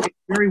 Obviously, it's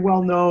very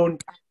well known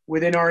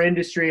within our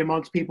industry,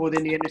 amongst people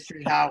within the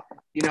industry, how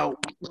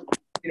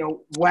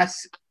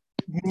Wes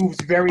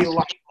moves very light.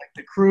 Like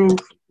the crew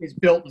is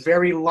built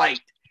very light.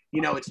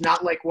 It's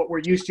not like what we're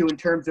used to in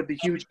terms of the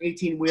huge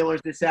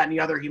 18-wheelers, this, that, and the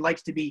other. He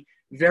likes to be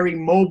very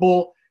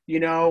mobile,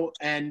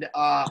 and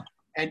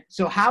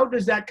so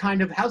how's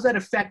that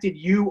affected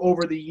you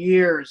over the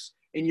years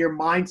in your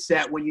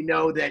mindset when you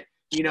know that,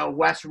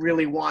 Wes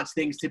really wants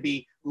things to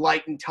be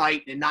light and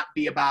tight and not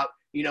be about,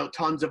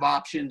 tons of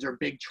options or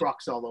big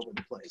trucks all over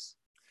the place?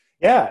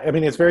 Yeah, I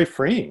mean, it's very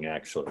freeing,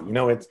 actually. You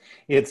know,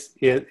 it's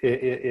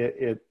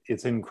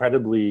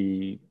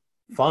incredibly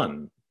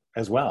fun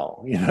as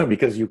well. You know,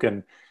 because you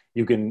can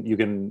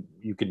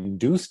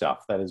do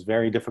stuff that is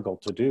very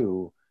difficult to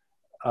do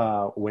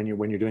when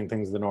you're doing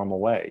things the normal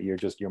way.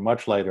 You're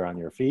much lighter on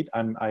your feet.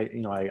 I'm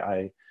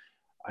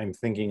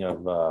thinking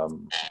of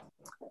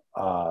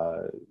uh,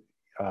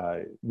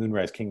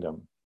 Moonrise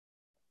Kingdom,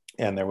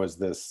 and there was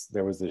this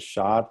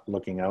shot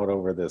looking out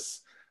over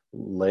this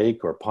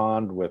lake or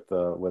pond with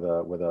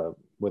a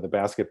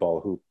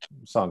basketball hoop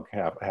sunk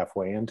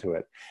halfway into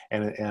it,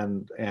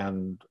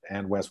 and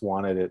Wes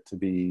wanted it to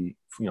be,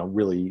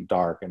 really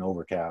dark and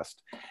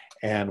overcast,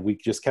 and we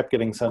just kept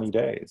getting sunny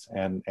days,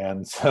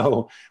 and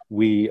so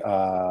we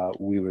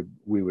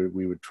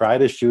would try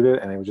to shoot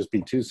it, and it would just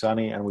be too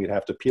sunny, and we'd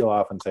have to peel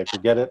off and say,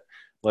 forget it,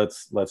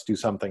 let's do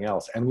something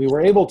else. And we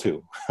were able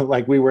to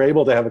like we were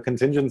able to have a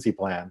contingency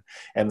plan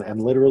and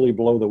literally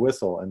blow the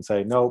whistle and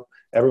say, nope,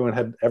 everyone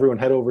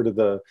head over to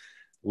the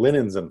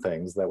linens and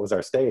things, that was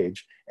our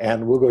stage,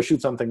 and we'll go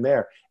shoot something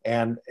there.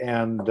 And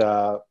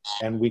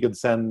we could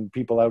send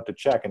people out to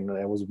check, and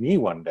it was me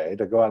one day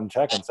to go out and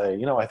check and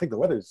say, I think the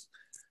weather's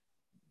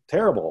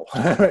terrible,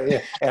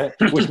 and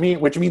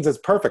which means it's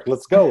perfect,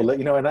 let's go.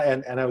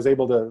 And I was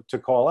able to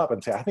call up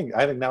and say, I think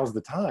now's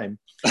the time.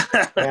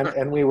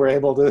 and we were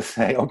able to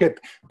say, okay,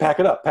 pack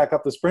up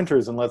the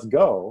sprinters and let's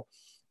go.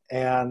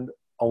 And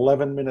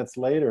 11 minutes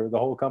later, the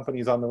whole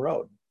company's on the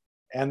road,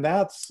 and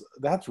that's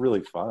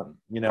really fun,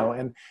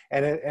 and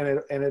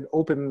it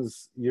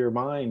opens your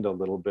mind a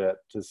little bit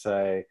to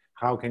say,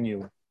 how can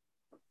you,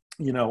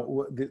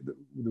 the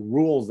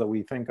rules that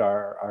we think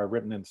are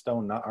written in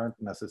stone aren't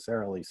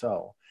necessarily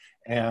so,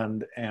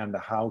 and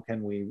how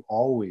can we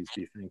always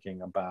be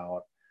thinking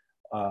about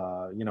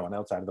an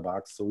outside of the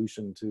box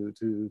solution to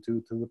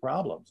the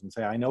problems, and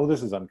say, I know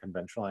this is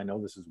unconventional, I know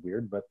this is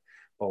weird, but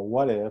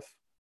what if,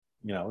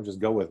 just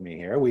go with me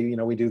here, we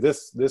do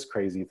this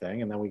crazy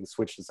thing, and then we can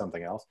switch to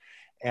something else,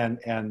 and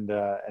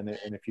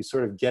if you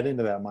sort of get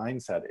into that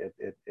mindset,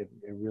 it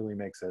really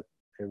makes it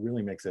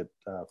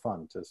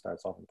fun to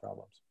start solving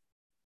problems.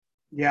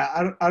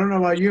 Yeah, I don't know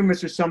about you,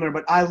 Mr. Sumner,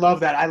 but I love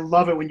that. I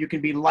love it when you can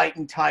be light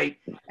and tight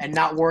and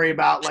not worry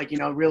about,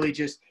 really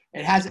just,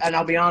 and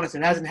I'll be honest,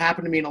 it hasn't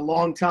happened to me in a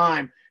long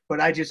time,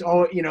 but I just,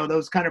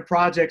 those kind of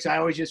projects, I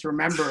always just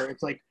remember,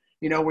 it's like,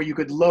 where you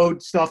could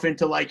load stuff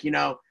into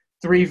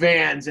 3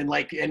 vans and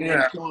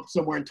show up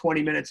somewhere in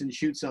 20 minutes and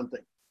shoot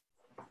something.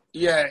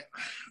 Yeah.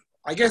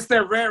 I guess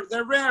they're rarer,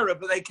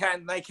 but they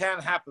can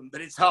happen,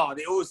 but it's hard.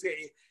 It always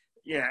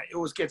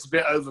gets a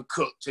bit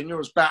overcooked, and you're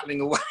always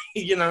battling away.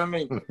 You know what I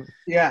mean?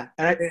 Yeah,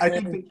 and I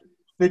think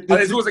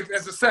there's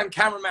a certain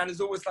cameraman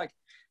who's always like,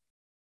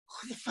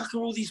 who the fuck are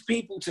all these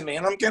people to me?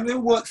 And I'm going, they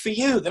work for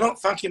you. They're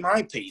not fucking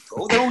my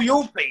people. They're all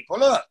your people.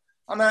 Look,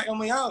 I'm out on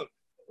my own.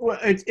 Well,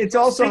 it's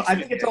also, I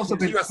think it's also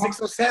been, you got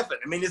 6 or 7.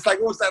 I mean, it's like,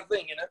 what's that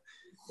thing?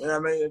 I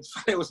mean, it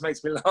always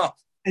makes me laugh.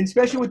 And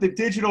especially with the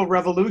digital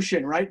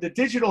revolution, right? The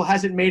digital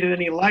hasn't made it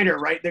any lighter,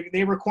 right?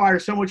 They require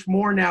so much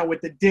more now with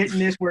the DIT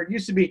and this, where it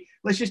used to be,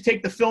 let's just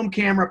take the film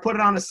camera, put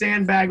it on a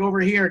sandbag over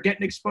here, get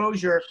an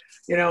exposure,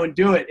 and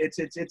do it.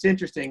 It's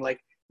interesting.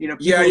 People,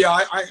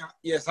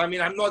 yes. I mean,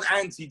 I'm not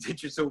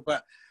anti-digital,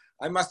 but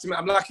I must admit,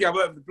 I'm lucky. I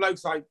work with the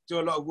blokes. I do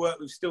a lot of work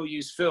with still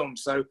use film,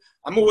 so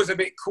I'm always a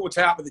bit caught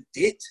out with the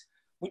DIT.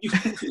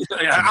 Yes,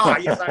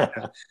 I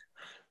know.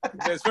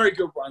 There's very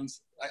good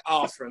ones like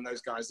Arthur and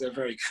those guys. They're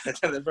very good.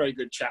 They're very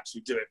good chaps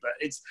who do it. But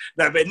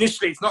but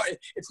initially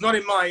it's not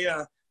in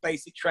my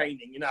basic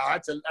training.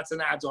 That's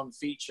an add-on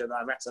feature that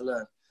I've had to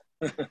learn.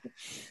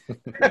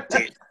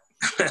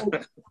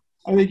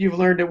 I think you've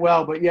learned it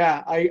well, but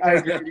yeah, I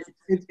agree.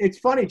 It's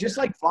funny, just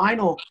like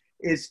vinyl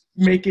is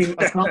making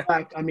a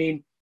comeback. I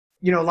mean,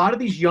 a lot of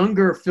these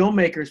younger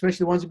filmmakers,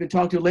 especially the ones we've been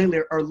talking to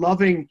lately, are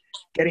loving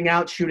getting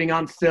out, shooting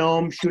on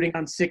film, shooting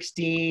on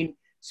 16.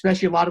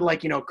 Especially a lot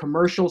of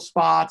commercial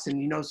spots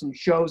and, some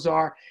shows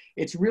are.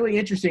 It's really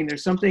interesting.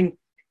 There's something,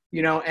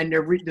 and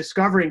they're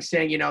rediscovering,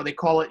 saying, they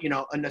call it,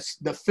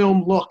 the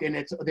film look. And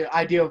it's the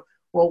idea of,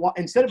 well,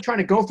 instead of trying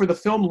to go for the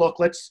film look,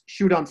 let's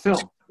shoot on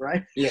film,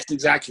 right? Yes,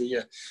 exactly,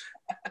 yeah.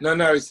 No,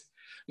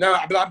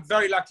 but I'm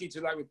very lucky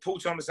to, with Paul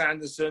Thomas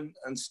Anderson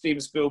and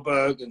Steven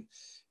Spielberg and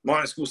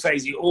Martin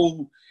Scorsese,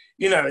 all,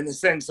 in a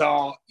sense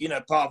are,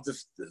 part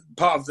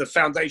of the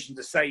foundation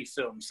to save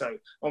film. So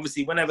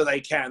obviously whenever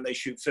they can, they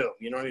shoot film,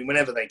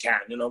 whenever they can.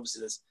 And obviously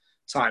there's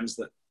times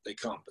that they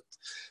can't, but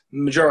the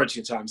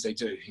majority of times they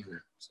do,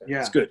 So yeah.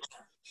 It's good.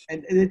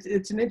 And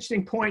it's an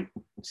interesting point,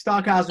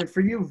 Stockhausen,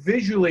 for you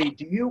visually,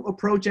 do you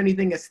approach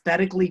anything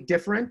aesthetically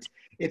different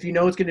if you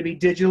know it's going to be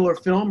digital or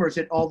film, or is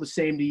it all the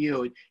same to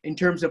you in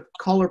terms of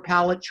color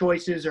palette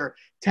choices or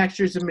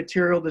textures of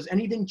material? Does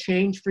anything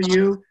change for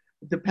you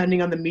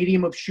depending on the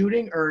medium of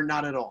shooting, or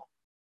not at all?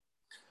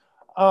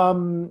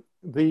 Well,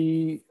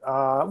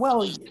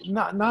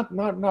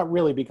 not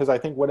really, because I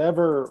think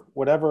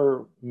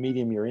whatever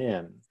medium you're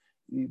in,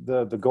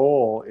 the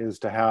goal is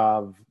to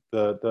have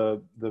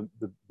the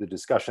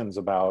discussions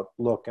about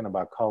look and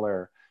about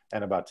color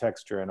and about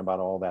texture and about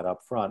all that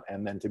up front,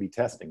 and then to be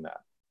testing that.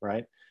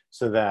 right?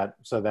 So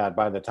that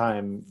by the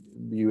time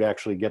you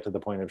actually get to the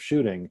point of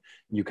shooting,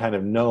 you kind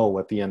of know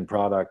what the end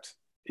product,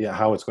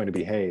 how it's going to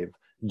behave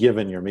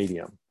given your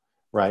medium,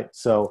 right?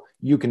 So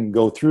you can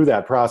go through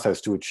that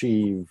process to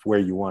achieve where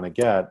you want to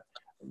get,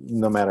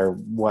 no matter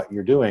what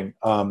you're doing.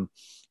 But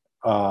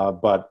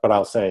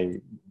I'll say,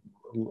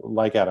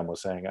 like Adam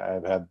was saying,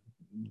 I've had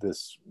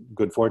this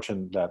good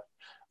fortune that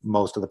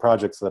most of the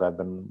projects that I've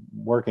been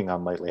working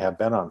on lately have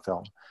been on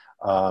film.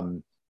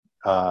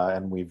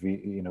 And we've,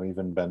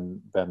 even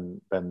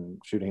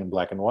been shooting in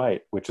black and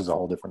white, which is a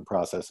whole different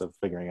process of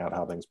figuring out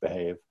how things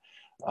behave.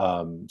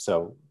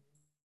 So,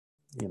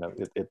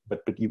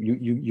 but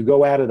you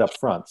go at it up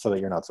front so that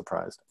you're not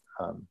surprised.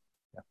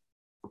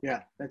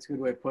 Yeah, that's a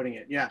good way of putting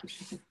it. Yeah.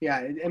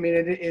 I mean,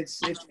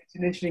 it's an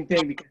interesting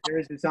thing because there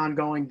is this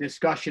ongoing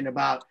discussion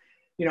about,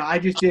 I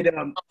just did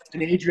an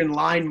Adrian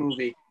Lyne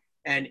movie,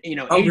 and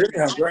Adrian,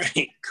 really?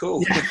 Great,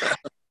 cool. Yeah,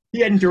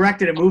 he hadn't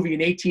directed a movie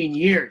in 18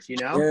 years,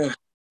 Yeah.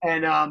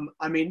 And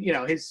I mean,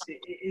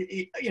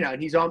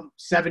 and he's on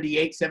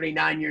 78,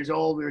 79 years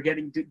old. We were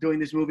doing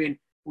this movie, and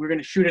we were going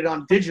to shoot it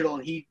on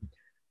digital,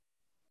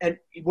 and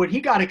what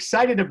he got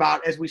excited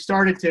about as we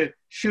started to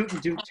shoot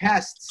and do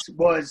tests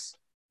was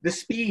the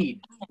speed,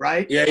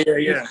 right?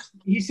 Yeah.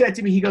 He said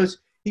to me, he goes,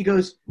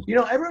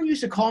 everyone used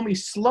to call me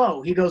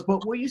slow. He goes,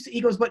 but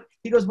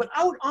but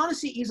I would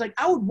honestly, he's like,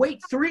 I would wait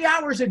 3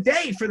 hours a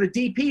day for the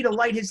DP to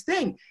light his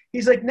thing.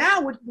 He's like,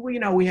 now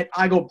we had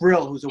Igo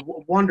Brill, who's a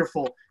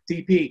wonderful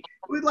DP,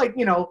 with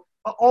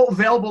all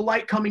available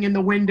light coming in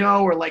the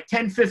window, or like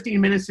 10,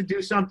 15 minutes to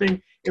do something.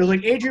 It was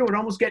like Adrian would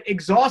almost get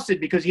exhausted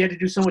because he had to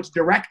do so much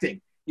directing,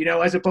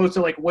 as opposed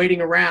to like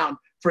waiting around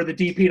for the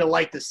DP to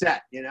light the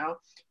set,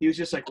 He was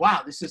just like,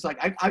 wow, this is like,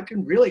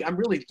 I'm really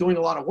doing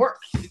a lot of work.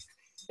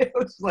 It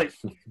was like,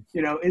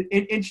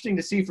 interesting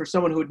to see for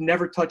someone who had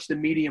never touched the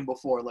medium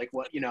before, like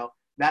what,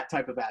 that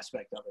type of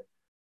aspect of it.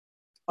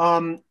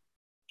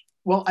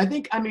 Well, I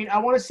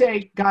want to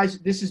say, guys,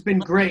 this has been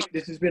great.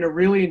 This has been a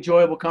really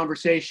enjoyable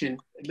conversation,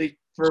 at least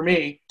for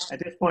me. At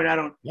this point, I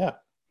don't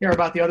care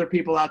about the other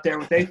people out there,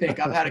 what they think.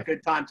 I've had a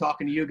good time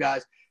talking to you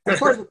guys. That's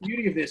part of the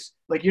beauty of this.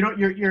 Like, you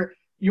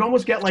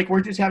almost get like,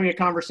 we're just having a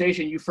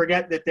conversation. You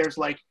forget that there's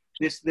like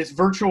this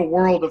virtual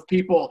world of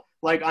people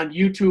like on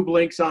YouTube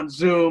links, on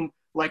Zoom,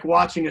 like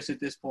watching us at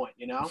this point,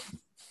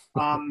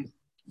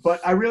 but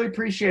I really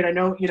appreciate, I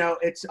know,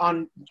 it's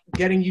on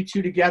getting you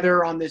two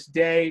together on this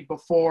day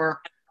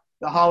before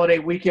the holiday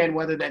weekend,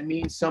 whether that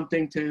means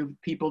something to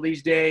people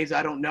these days,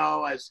 I don't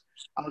know. As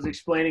I was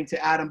explaining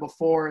to Adam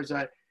before,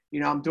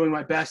 I'm doing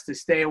my best to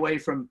stay away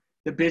from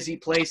the busy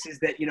places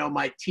that,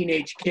 my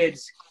teenage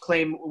kids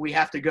claim we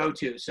have to go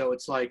to. So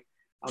it's like,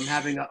 I'm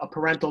having a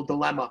parental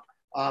dilemma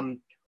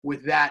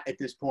with that at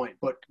this point.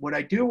 But what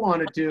I do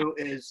want to do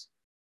is,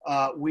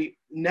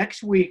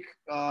 next week,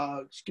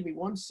 just give me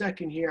 1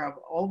 second here.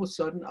 All of a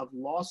sudden I've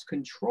lost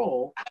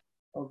control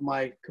of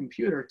my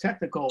computer,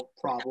 technical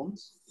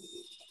problems.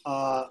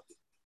 Wow,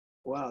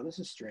 this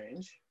is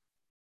strange.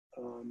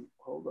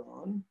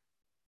 Hold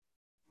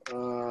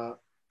on.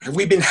 Have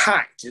we been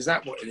hacked? Is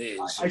that what it is?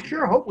 I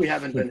sure hope we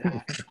haven't been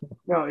hacked.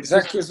 No, it's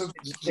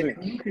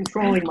you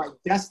controlling my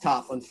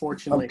desktop,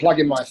 unfortunately. I'm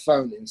plugging my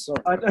phone in,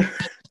 sorry.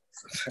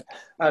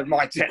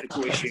 My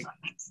technical issue.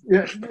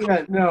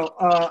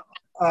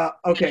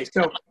 Okay,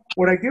 so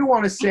what I do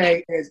want to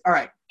say is, all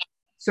right,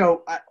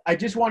 so I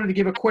just wanted to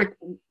give a quick,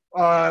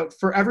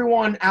 for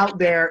everyone out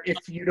there, if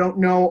you don't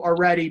know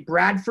already,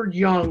 Bradford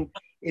Young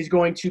is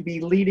going to be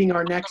leading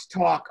our next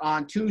talk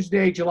on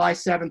Tuesday, July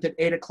 7th at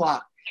 8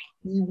 o'clock.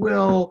 He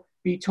will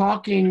be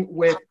talking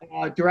with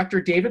director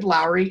David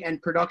Lowery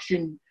and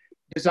production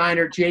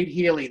designer Jade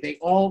Healy. They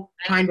all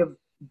kind of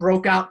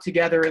broke out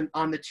together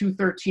on the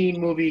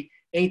 213 movie,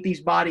 Ain't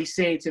These Bodies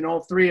Saints, and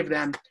all three of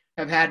them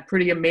have had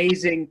pretty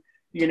amazing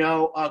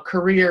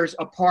careers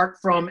apart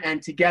from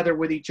and together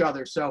with each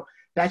other. So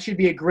that should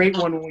be a great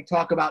one when we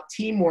talk about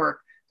teamwork,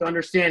 to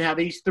understand how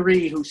these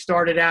three who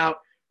started out,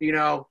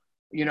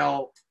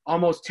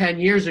 almost 10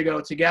 years ago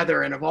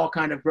together and have all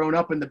kind of grown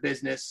up in the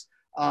business,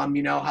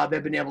 how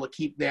they've been able to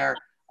keep their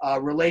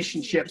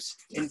relationships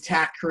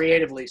intact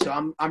creatively.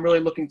 So I'm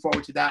really looking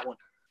forward to that one.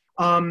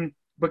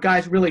 But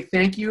guys, really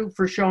thank you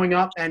for showing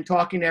up and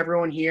talking to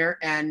everyone here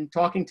and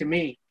talking to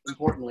me,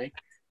 importantly.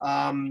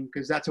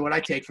 Because that's what I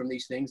take from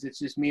these things. It's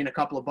just me and a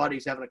couple of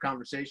buddies having a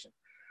conversation.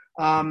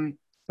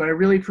 But I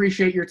really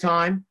appreciate your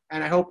time,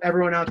 and I hope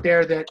everyone out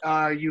there that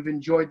you've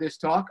enjoyed this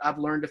talk. I've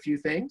learned a few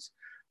things,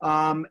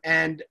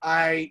 and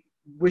I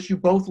wish you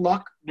both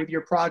luck with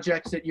your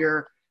projects that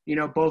you're,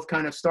 both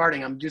kind of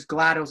starting. I'm just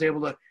glad I was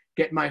able to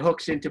get my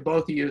hooks into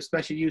both of you,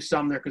 especially you,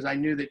 Sumner, because I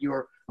knew that you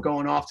were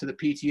going off to the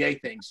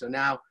PTA thing. So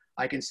now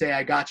I can say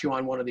I got you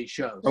on one of these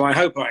shows. Oh, I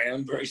hope I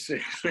am very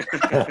soon.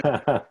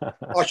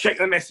 I'll check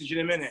the message in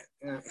a minute.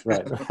 Yeah.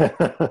 Right.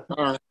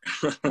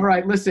 All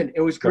right. Listen,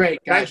 it was great,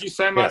 guys. Thank you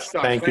so much.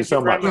 Yes, thank you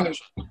so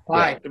much.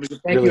 Bye. It was a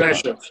Thank you.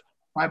 pleasure.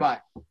 Bye-bye.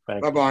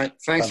 Bye-bye.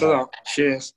 Thanks a lot. Cheers.